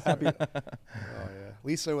bud. get a happy. Oh yeah.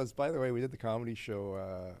 Lisa was. By the way, we did the comedy show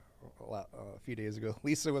a few days ago.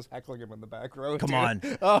 Lisa was heckling him in the back row. Come too. on.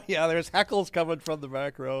 Oh yeah, there's heckles coming from the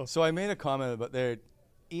back row. So I made a comment about there.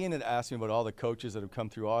 Ian had asked me about all the coaches that have come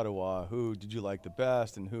through Ottawa. Who did you like the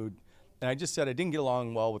best, and who? And I just said I didn't get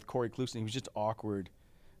along well with Corey Klusen. He was just awkward.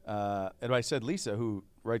 And I said Lisa, who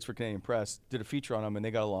writes for Canadian Press, did a feature on him, and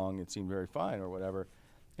they got along. It seemed very fine, or whatever.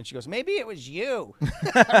 And she goes, maybe it was you.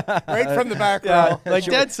 Right from the back row. Like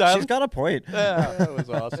dead silent. She's got a point. Yeah, That was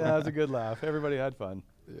awesome. yeah, it was a good laugh. Everybody had fun.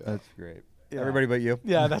 That's great. Yeah. Everybody but you.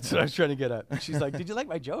 Yeah, that's what I was trying to get at. She's like, did you like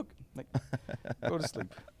my joke? I'm like, go to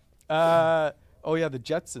sleep. Oh, yeah, the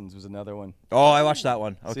Jetsons was another one. Oh, I watched that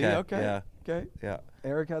one. Okay. See? Okay. Yeah. Okay. Yeah.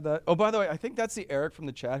 Eric had that. Oh, by the way, I think that's the Eric from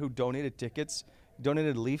the chat who donated tickets,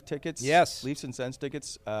 donated Leaf tickets. Yes. Leafs and Sens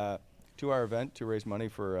tickets to our event to raise money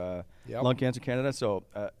for Yep. Lung Cancer Canada. So,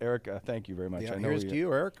 Eric, thank you very much. Yeah, I know here's to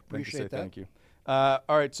you, Eric. meant to Appreciate say that. Thank you. All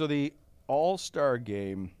right, so the All-Star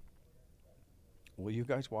game. Will you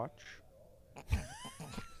guys watch?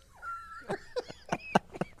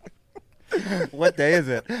 What day is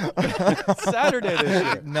it? Saturday this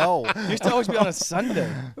year. No. It used to always be on a Sunday.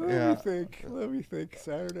 Yeah. Let me think.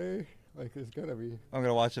 Saturday. Like there's gotta be. I'm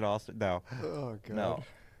gonna watch it all. No. Oh god. No.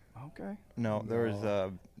 Okay. No. There's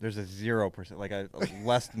a 0%, like a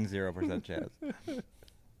less than 0% chance.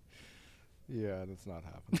 Yeah, that's not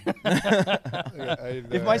happening.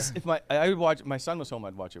 I would watch. My son was home.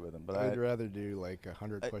 I'd watch it with him. But I'd rather do like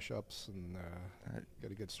 100 push-ups and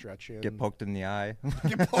get a good stretch in. Get poked in the eye.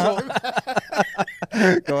 Get poked.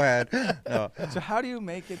 Go ahead. No. So how do you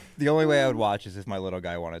make it? The only way I would watch is if my little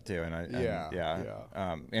guy wanted to, and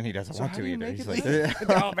and he doesn't So want how to do you either. make He's it like,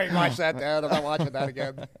 Don't make me watch that, Dad. I'm not watching that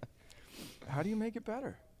again. How do you make it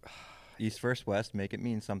better? East versus West, make it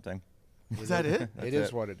mean something. Is that it? It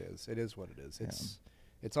is what it is. It is what it is.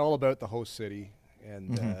 It's all about the host city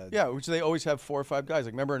and Yeah, which they always have 4 or 5 guys.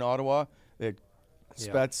 Like remember in Ottawa, they had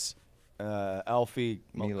Spets, Alfie,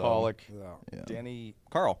 Milo. McCulloch, Yeah. Danny,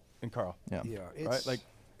 Carl. and Carl. Yeah. Yeah, Right, like-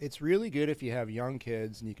 it's really good if you have young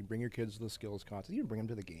kids and you can bring your kids to the skills contest. You can bring them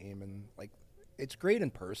to the game, and like it's great in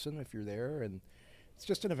person if you're there, and it's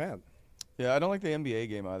just an event. Yeah, I don't like the NBA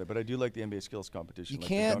game either, but I do like the NBA skills competition. You like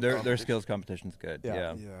can't- the dunk Their competition. skills competition's good. Yeah.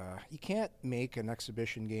 Yeah. Yeah, you can't make an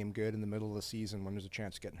exhibition game good in the middle of the season when there's a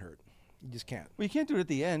chance of getting hurt. You just can't. Well, you can't do it at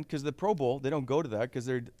the end because the Pro Bowl, they don't go to that because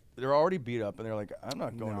they're already beat up and they're like, I'm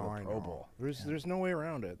not going to the Pro Bowl. There's no way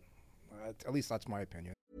around it. At least that's my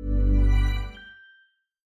opinion.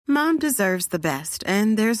 Mom deserves the best,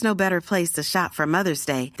 and there's no better place to shop for Mother's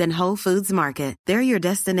Day than Whole Foods Market. They're your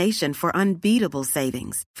destination for unbeatable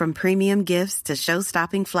savings, from premium gifts to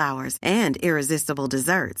show-stopping flowers and irresistible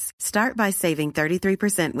desserts. Start by saving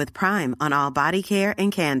 33% with Prime on all body care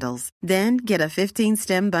and candles. Then get a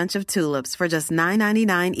 15-stem bunch of tulips for just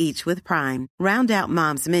 $9.99 each with Prime. Round out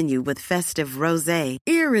Mom's menu with festive rosé,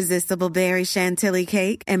 irresistible berry chantilly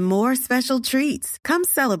cake, and more special treats. Come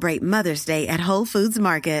celebrate Mother's Day at Whole Foods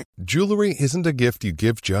Market. Jewelry isn't a gift you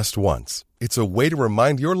give just once. It's a way to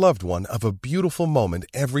remind your loved one of a beautiful moment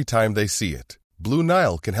every time they see it. Blue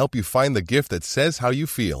Nile can help you find the gift that says how you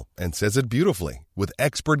feel and says it beautifully, with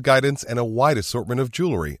expert guidance and a wide assortment of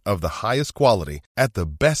jewelry of the highest quality at the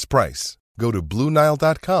best price. Go to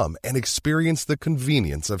BlueNile.com and experience the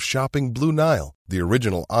convenience of shopping Blue Nile, the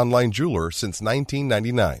original online jeweler since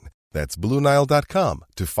 1999. That's BlueNile.com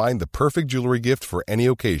to find the perfect jewelry gift for any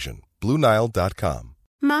occasion. BlueNile.com.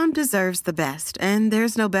 Mom deserves the best, and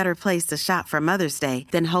there's no better place to shop for Mother's Day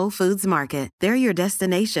than Whole Foods Market. They're your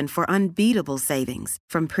destination for unbeatable savings,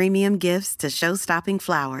 from premium gifts to show-stopping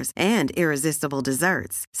flowers and irresistible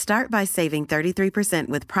desserts. Start by saving 33%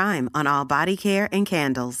 with Prime on all body care and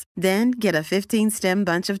candles. Then get a 15-stem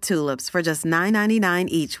bunch of tulips for just $9.99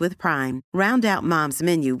 each with Prime. Round out Mom's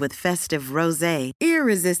menu with festive rosé,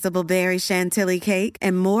 irresistible berry chantilly cake,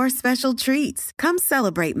 and more special treats. Come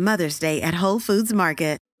celebrate Mother's Day at Whole Foods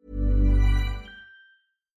Market.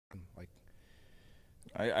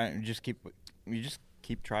 I just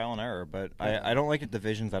keep trial and error, but I don't like the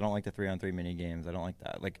divisions. I don't like the 3-on-3 mini games. I don't like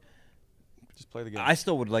that. Like, just play the game. I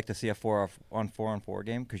still would like to see a 4-on-4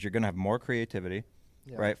 game because you're gonna have more creativity,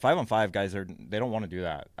 right? 5-on-5 guys they don't want to do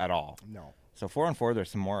that at all. No. So 4-on-4,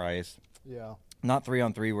 there's some more ice. Yeah. Not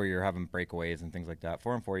 3-on-3 where you're having breakaways and things like that.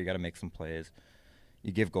 4-on-4, you got to make some plays.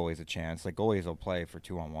 You give goalies a chance. Like, goalies will play for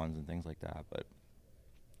 2-on-1s and things like that, but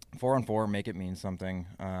 4-on-4, make it mean something.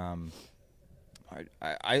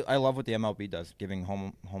 I love what the MLB does, giving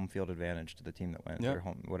home field advantage to the team that wins, or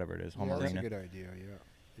home, whatever it is, home arena. That's a good idea.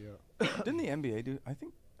 Yeah. Didn't the NBA do? I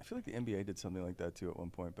feel like the NBA did something like that too at one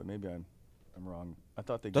point, but maybe I'm wrong. I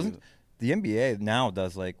thought they doesn't. The NBA now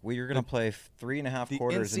does you're going to play 3.5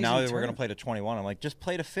 quarters, and now we're going to play to 21. I'm like, just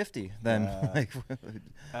play to 50 then.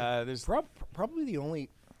 There's probably the only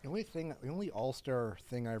All-Star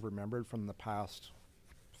thing I've remembered from the past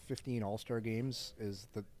 15 All-Star games is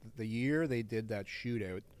the year they did that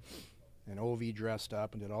shootout and Ovi dressed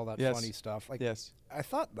up and did all that funny stuff. I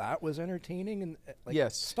thought that was entertaining and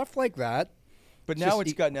stuff like that. But now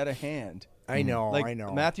it's gotten out of hand. I know.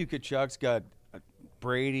 Matthew Tkachuk's got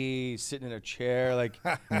Brady sitting in a chair.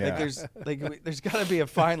 There's got to be a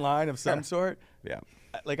fine line of some sort. Yeah.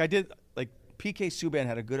 PK Subban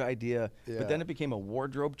had a good idea, but then it became a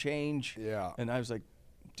wardrobe change. Yeah. And I was like,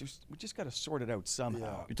 we just got to sort it out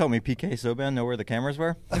somehow. Yeah. You told me PK Subban know where the cameras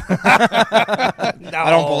were? No. I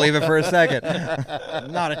don't believe it for a second.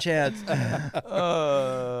 Not a chance.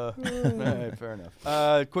 All right, fair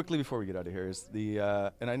enough. Quickly before we get out of here is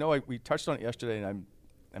and I know we touched on it yesterday, and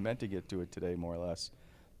I meant to get to it today more or less.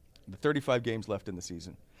 The 35 games left in the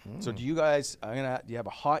season. So do you guys? Do you have a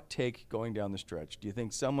hot take going down the stretch? Do you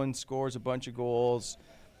think someone scores a bunch of goals?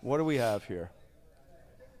 What do we have here?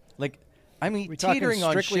 Teetering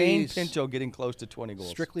on Shane Pinto getting close to 20 goals.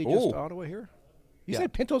 Strictly just Ottawa here? You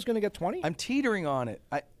said Pinto's going to get 20? I'm teetering on it.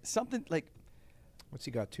 What's he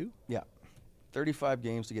got, 2? Yeah. 35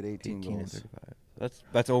 games to get 18 goals.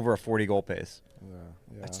 That's over a 40-goal pace.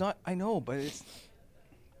 Yeah. It's not, I know, but it's...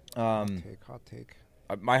 Hot take.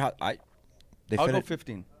 I'll go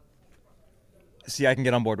 15. See, I can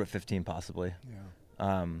get on board with 15 possibly.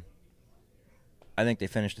 Yeah. I think they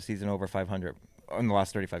finished the season over 500 in the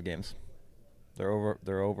last 35 games. They're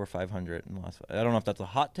over 500 in the last. I don't know if that's a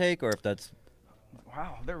hot take or if that's.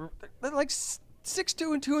 Wow, they're like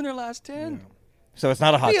 6-2-2 in their last 10. Yeah. So it's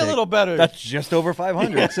not a hot take. Be a little better. That's just over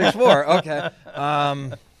 500. 6-4. Okay.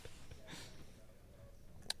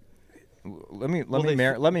 Let me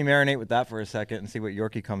marinate with that for a second and see what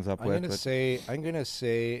Yorkie comes up with.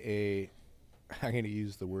 I'm gonna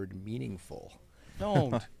use the word meaningful.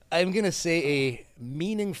 Don't. I'm gonna say a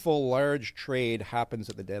meaningful large trade happens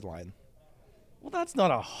at the deadline. Well, that's not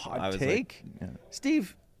a hot take.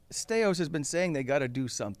 Steve Stamkos has been saying they got to do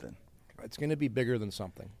something. It's going to be bigger than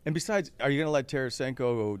something. And besides, are you going to let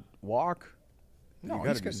Tarasenko walk? No,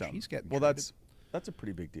 he's getting. Well, traded. that's a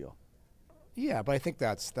pretty big deal. Yeah, but I think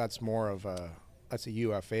that's more of a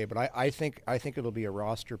UFA. But I think it'll be a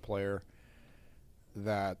roster player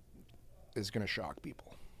that is going to shock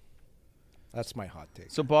people. That's my hot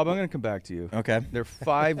take. So, Bob, I'm going to come back to you. Okay. They're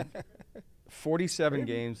 47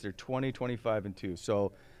 games. They're 20, 25, and 2.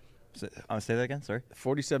 So, say that again. Sorry.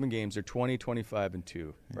 47 games. They're 20, 25, and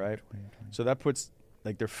 2. Right. So that puts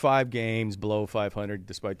they're 5 games below 500,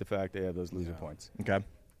 despite the fact they have those loser points. Okay.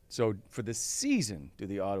 So for the season, do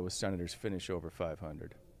the Ottawa Senators finish over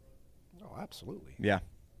 500? Oh, absolutely. Yeah.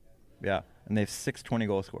 Yeah. And they have 6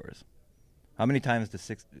 20-goal scorers. How many times does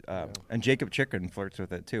 6? And Jacob Chikrin flirts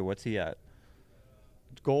with it too. What's he at?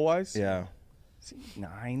 Goal-wise? Yeah.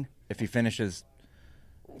 9. If he finishes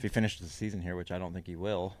the season here, which I don't think he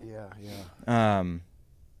will. Yeah.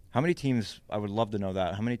 How many teams? I would love to know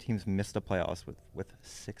that. How many teams missed the playoffs with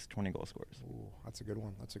 6 20-goal scorers? Ooh, that's a good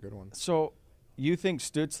one. So you think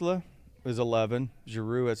Stützle is 11,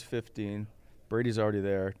 Giroux has 15, Brady's already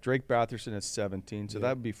there, Drake Batherson has 17, so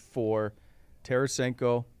that would be 4.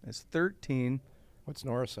 Tarasenko has 13. What's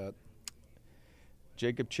Norris at?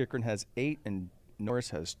 Jacob Chikrin has 8, and Norris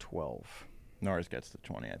has 12. Norris gets to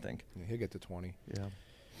 20, I think. Yeah, he'll get to 20. Yeah.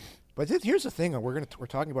 But here's the thing: we're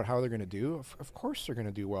talking about how they're going to do. Of course, they're going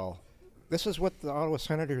to do well. This is what the Ottawa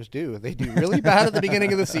Senators do. They do really bad at the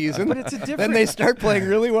beginning of the season, but it's a different. Then they start playing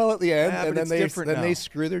really well at the end, Yeah, and but then they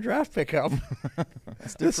screw their draft pick up.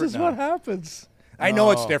 This is now. what happens. I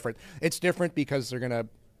know it's different. It's different because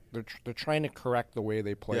they're trying to correct the way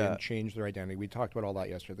they play and change their identity. We talked about all that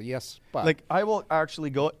yesterday. Yes, but I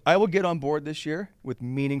will get on board this year with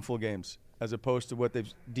meaningful games, as opposed to what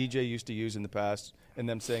DJ used to use in the past, and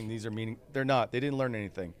them saying these are they're not. They didn't learn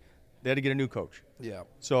anything. They had to get a new coach. Yeah.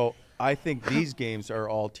 So I think these games are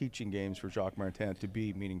all teaching games for Jacques Martin to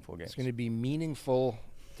be meaningful games. It's going to be meaningful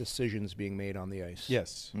decisions being made on the ice.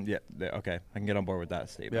 Yes. Yeah. Okay. I can get on board with that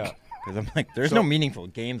statement. Yeah. Because I'm like, there's no meaningful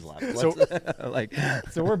games left.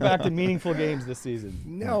 So we're back to meaningful games this season.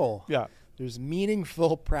 No. Yeah. There's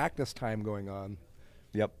meaningful practice time going on.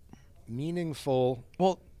 Yep. Meaningful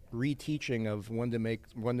reteaching of when to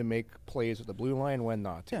make plays at the blue line, when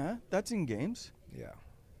not to. Yeah, that's in games. Yeah.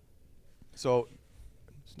 So,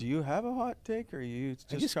 do you have a hot take, or are you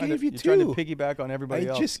just trying to piggyback on everybody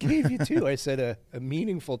else? I just gave you 2. I said a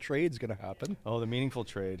meaningful trade's going to happen. Oh, the meaningful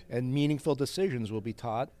trade. And meaningful decisions will be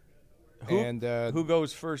taught. Who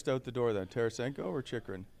goes first out the door then, Tarasenko or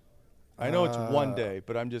Chikrin? I know it's one day,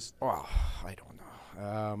 but I'm just. Oh, I don't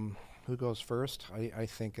know. Who goes first? I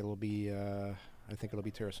think it'll be. I think it'll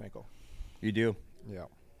be Tarasenko. You do? Yeah.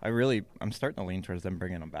 I'm starting to lean towards them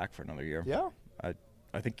bringing him back for another year. Yeah.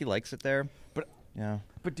 I think he likes it there. But yeah.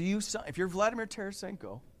 But do you sign if you're Vladimir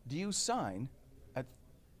Tarasenko? Do you sign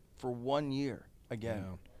for 1 year again?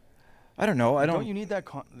 Yeah. I don't know. Don't you need that?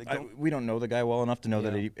 We don't know the guy well enough to know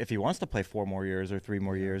that if he wants to play 4 more years or 3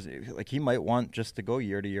 more years, he might want just to go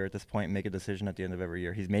year to year at this point and make a decision at the end of every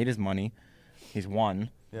year. He's made his money. He's won.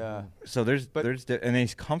 Yeah. So and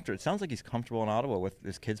he's comfortable. It sounds like he's comfortable in Ottawa with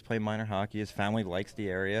his kids playing minor hockey. His family likes the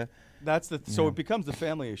area. So it becomes the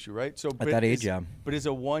family issue, right? So at that age, yeah. But is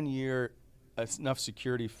a 1 year enough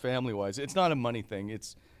security family-wise? It's not a money thing.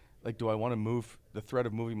 It's like, do I want to move the threat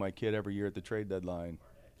of moving my kid every year at the trade deadline?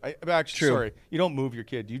 Sorry, you don't move your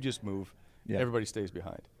kid. You just move. Yeah. Everybody stays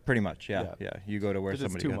behind. Pretty much, yeah. You go to where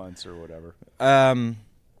somebody. It's 2 months or whatever.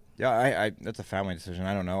 Yeah, that's a family decision.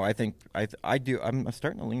 I don't know. I think I do. I'm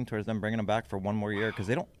starting to lean towards them bringing him back for 1 more year because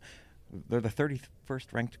they're the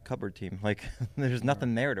 31st ranked cupboard team. Like, there's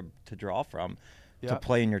nothing there to draw from to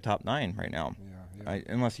play in your top 9 right now. Yeah.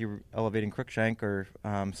 Unless you're elevating Cruikshank or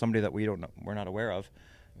somebody that we're not aware of.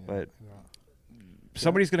 But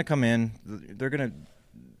somebody's going to come in.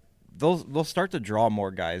 They'll start to draw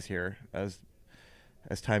more guys here as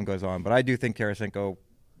time goes on. But I do think Tarasenko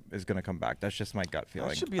is going to come back. That's just my gut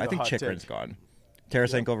feeling. I think Chikrin's gone.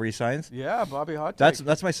 Tarasenko resigns. Yeah, Bobby, hot take.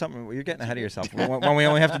 That's my something. You're getting ahead of yourself. When we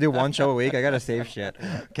only have to do 1 show a week, I got to save shit.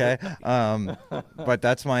 Okay, but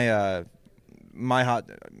that's my hot.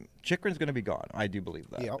 Chikrin's going to be gone. I do believe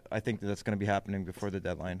that. Yep. I think that's going to be happening before the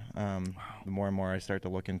deadline. The more and more I start to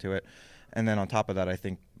look into it, and then on top of that, I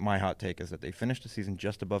think my hot take is that they finished the season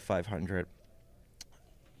just above 500,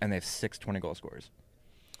 and they have 6 20-goal scorers.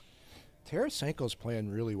 Tarasenko's playing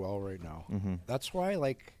really well right now. Mm-hmm. That's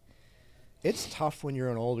why, it's tough when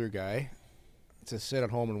you're an older guy to sit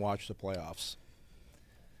at home and watch the playoffs.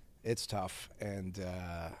 It's tough. And,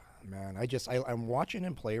 man, I'm watching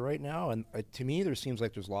him play right now, and to me, there seems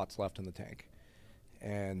like there's lots left in the tank.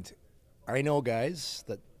 And I know guys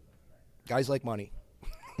like money.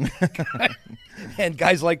 And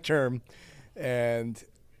guys like term. And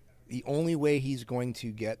the only way he's going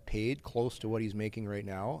to get paid close to what he's making right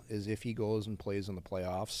now is if he goes and plays in the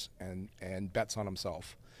playoffs and bets on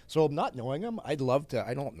himself. So not knowing him, I'd love to,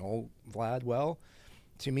 I don't know Vlad well,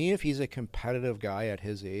 To me, if he's a competitive guy at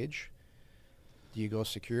his age, do you go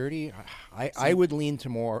security? I would lean to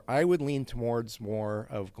more. I would lean towards more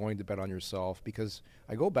of going to bet on yourself, because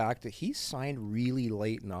I go back to he signed really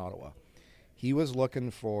late in Ottawa. He was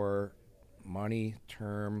looking for money,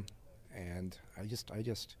 term, and I just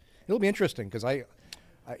it'll be interesting because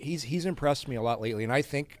he's impressed me a lot lately, and I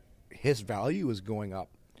think his value is going up.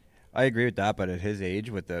 I agree with that, but at his age,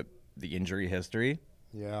 with the injury history,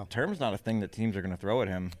 yeah, term's not a thing that teams are going to throw at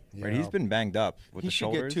him. Yeah. Right? He's been banged up with the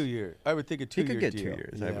shoulders. He should get 2 years. I would think a 2 year deal. He could get 2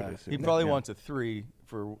 years. Yeah. I would assume. He probably wants a 3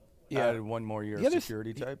 for added 1 more year of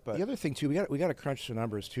security type. But the other thing too, we got to crunch the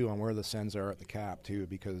numbers too on where the Sens are at the cap too,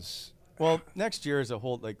 because next year as a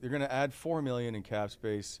whole, like they're going to add $4 million in cap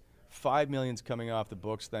space. $5 million's coming off the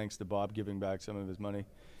books thanks to Bob giving back some of his money.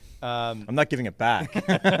 I'm not giving it back.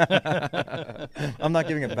 I'm not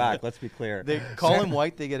giving it back. Let's be clear. Colin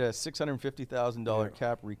White, they get a $650,000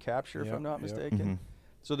 cap recapture, if I'm not mistaken. Mm-hmm.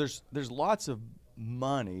 So there's lots of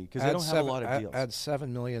money because they don't have a lot of deals. Add $7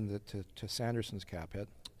 million to Sanderson's cap hit.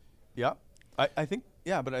 Yeah, I think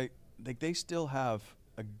but I think they still have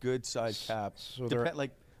a good sized cap. So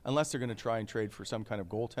unless they're going to try and trade for some kind of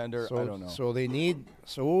goaltender, I don't know.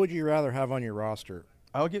 So what would you rather have on your roster?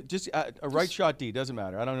 I'll get just a right shot D. Doesn't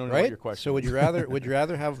matter. I don't know what your question. So would you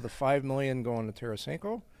rather have the $5 million going to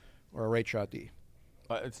Tarasenko, or a right shot D?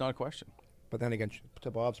 It's not a question. But then again,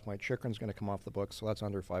 to Bob's point, Chychrun's going to come off the books, so that's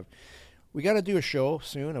under 5. We got to do a show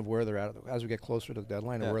soon of where they're at as we get closer to the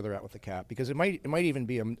deadline, and where they're at with the cap, because it might even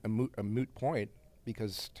be a moot point,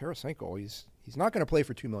 because Tarasenko he's not going to play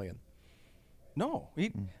for $2 million. No,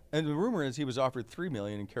 and the rumor is he was offered $3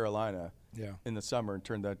 million in Carolina. In the summer, and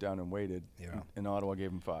turned that down and waited. Yeah. And Ottawa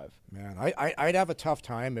gave him 5. Man, I'd have a tough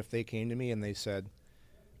time if they came to me and they said,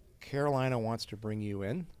 Carolina wants to bring you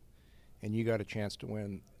in, and you got a chance to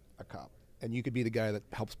win a cup, and you could be the guy that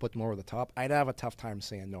helps put them over the top. I'd have a tough time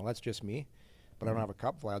saying no. That's just me, but I don't have a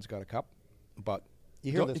cup. Vlad's got a cup, but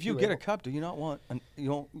you hear if you get a cup, do you not want?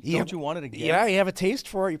 Don't you want it again? Yeah, you have a taste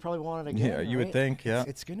for it. You probably want it again. Yeah, you would think. Yeah,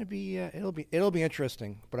 it's going to be. It'll be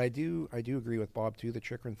interesting. But I do agree with Bob too. The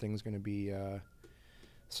Chychrun thing's going to be.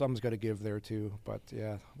 Something's got to give there too. But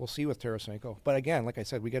yeah, we'll see with Tarasenko. But again, like I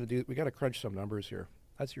said, we got to crunch some numbers here.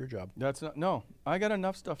 That's your job. I got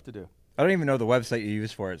enough stuff to do. I don't even know the website you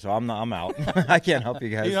use for it, so I'm out. I can't help you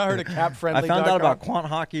guys. You not heard of CapFriendly.com? I found out about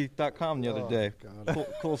quanthockey.com the other day.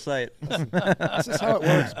 Cool site. This is how it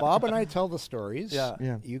works. Bob and I tell the stories.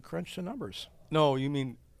 Yeah. You crunch the numbers. No, you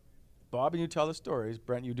mean Bob and you tell the stories.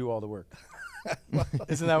 Brent, you do all the work.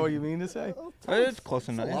 Isn't that what you mean to say? It's close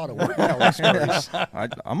enough. A lot of work.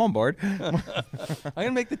 I'm on board. I'm going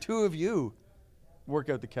to make the two of you work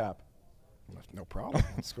out the cap. No problem.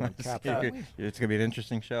 Let's go on cap. It's going to be an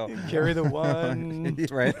interesting show. Carry the one.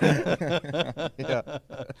 Right. Yeah.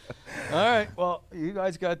 All right. Well, you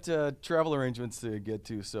guys got travel arrangements to get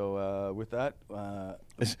to. So with that.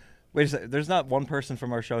 Wait a second. There's not one person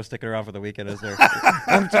from our show sticking around for the weekend, is there?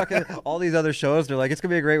 I'm talking all these other shows. They're like, it's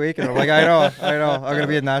going to be a great weekend. I'm like, I know. I'm going to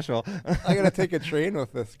be in Nashville. I'm going to take a train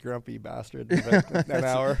with this grumpy bastard in an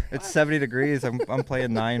hour. It's 70 degrees. I'm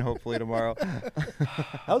playing 9 hopefully tomorrow.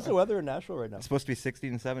 How's the weather in Nashville right now? It's supposed to be 60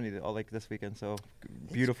 and 70 all like this weekend, so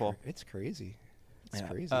beautiful. It's crazy. It's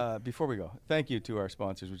crazy. Before we go, thank you to our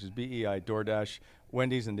sponsors, which is BEI, DoorDash,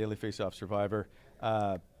 Wendy's, and Daily Faceoff Survivor.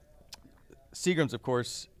 Seagram's, of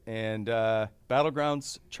course, and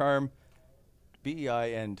Battlegrounds, Charm,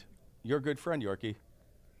 BEI, and your good friend, Yorkie.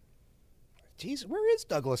 Jeez, where is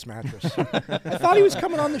Douglas Mattress? I thought he was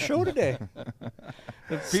coming on the show today.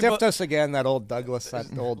 Stiffed us again, that old Douglas, that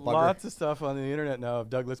old bugger. Lots of stuff on the internet now of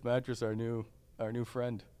Douglas Mattress, our new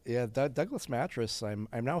friend. Yeah, Douglas Mattress. I'm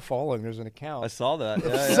now following. There's an account. I saw that.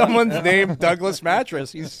 Someone's named Douglas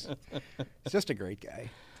Mattress. He's just a great guy.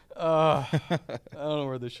 I don't know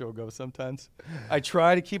where the show goes sometimes. I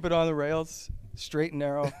try to keep it on the rails, straight and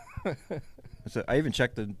narrow. So I even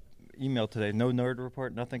checked the email today. No nerd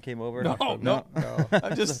report. Nothing came over. No. I'm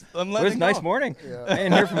letting it was a nice morning. Yeah. I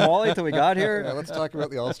didn't hear from Wally till we got here. Yeah, let's talk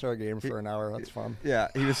about the All-Star game for an hour. That's fun. Yeah,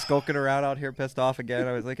 he was skulking around out here, pissed off again.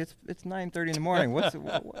 I was like, it's 9:30 in the morning.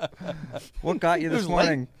 What got you this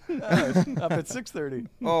morning? Up at 6:30.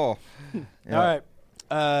 Oh. Yeah. All right.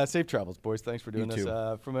 Safe travels, boys. Thanks for doing You this.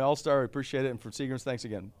 too. From All-Star, we appreciate it. And from Seagram's, thanks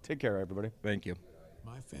again. Take care, everybody. Thank you.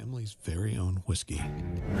 My family's very own whiskey.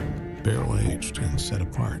 Barrel-aged and set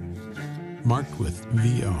apart. Marked with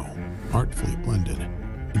VO, artfully blended,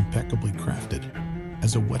 impeccably crafted,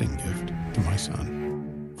 as a wedding gift to my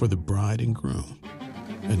son, for the bride and groom.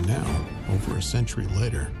 And now, over a century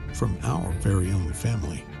later, from our very own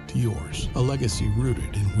family to yours, a legacy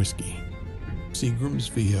rooted in whiskey. Seagram's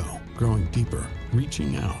VO, growing deeper,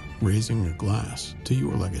 reaching out, Raising a glass to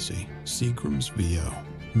your legacy. Seagram's VO.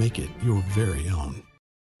 Make it your very own.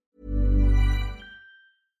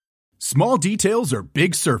 Small details are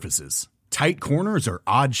big surfaces. Tight corners are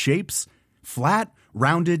odd shapes. Flat,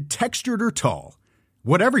 rounded, textured, or tall.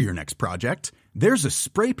 Whatever your next project, there's a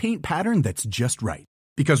spray paint pattern that's just right.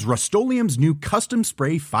 Because Rust-Oleum's new Custom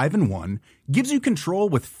Spray 5-in-1 gives you control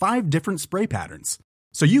with 5 different spray patterns.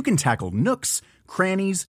 So you can tackle nooks,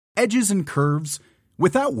 crannies, edges, and curves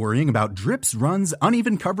without worrying about drips, runs,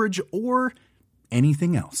 uneven coverage, or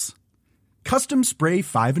anything else. Custom Spray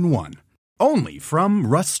 5-in-1. Only from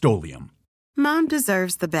Rust-Oleum. Mom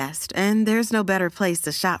deserves the best, and there's no better place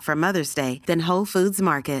to shop for Mother's Day than Whole Foods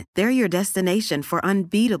Market. They're your destination for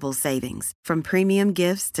unbeatable savings, from premium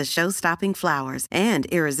gifts to show-stopping flowers and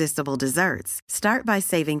irresistible desserts. Start by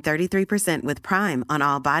saving 33% with Prime on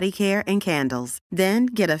all body care and candles. Then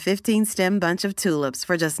get a 15-stem bunch of tulips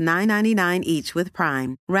for just $9.99 each with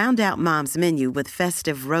Prime. Round out Mom's menu with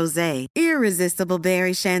festive rosé, irresistible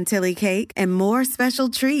berry chantilly cake, and more special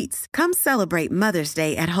treats. Come celebrate Mother's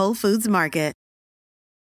Day at Whole Foods Market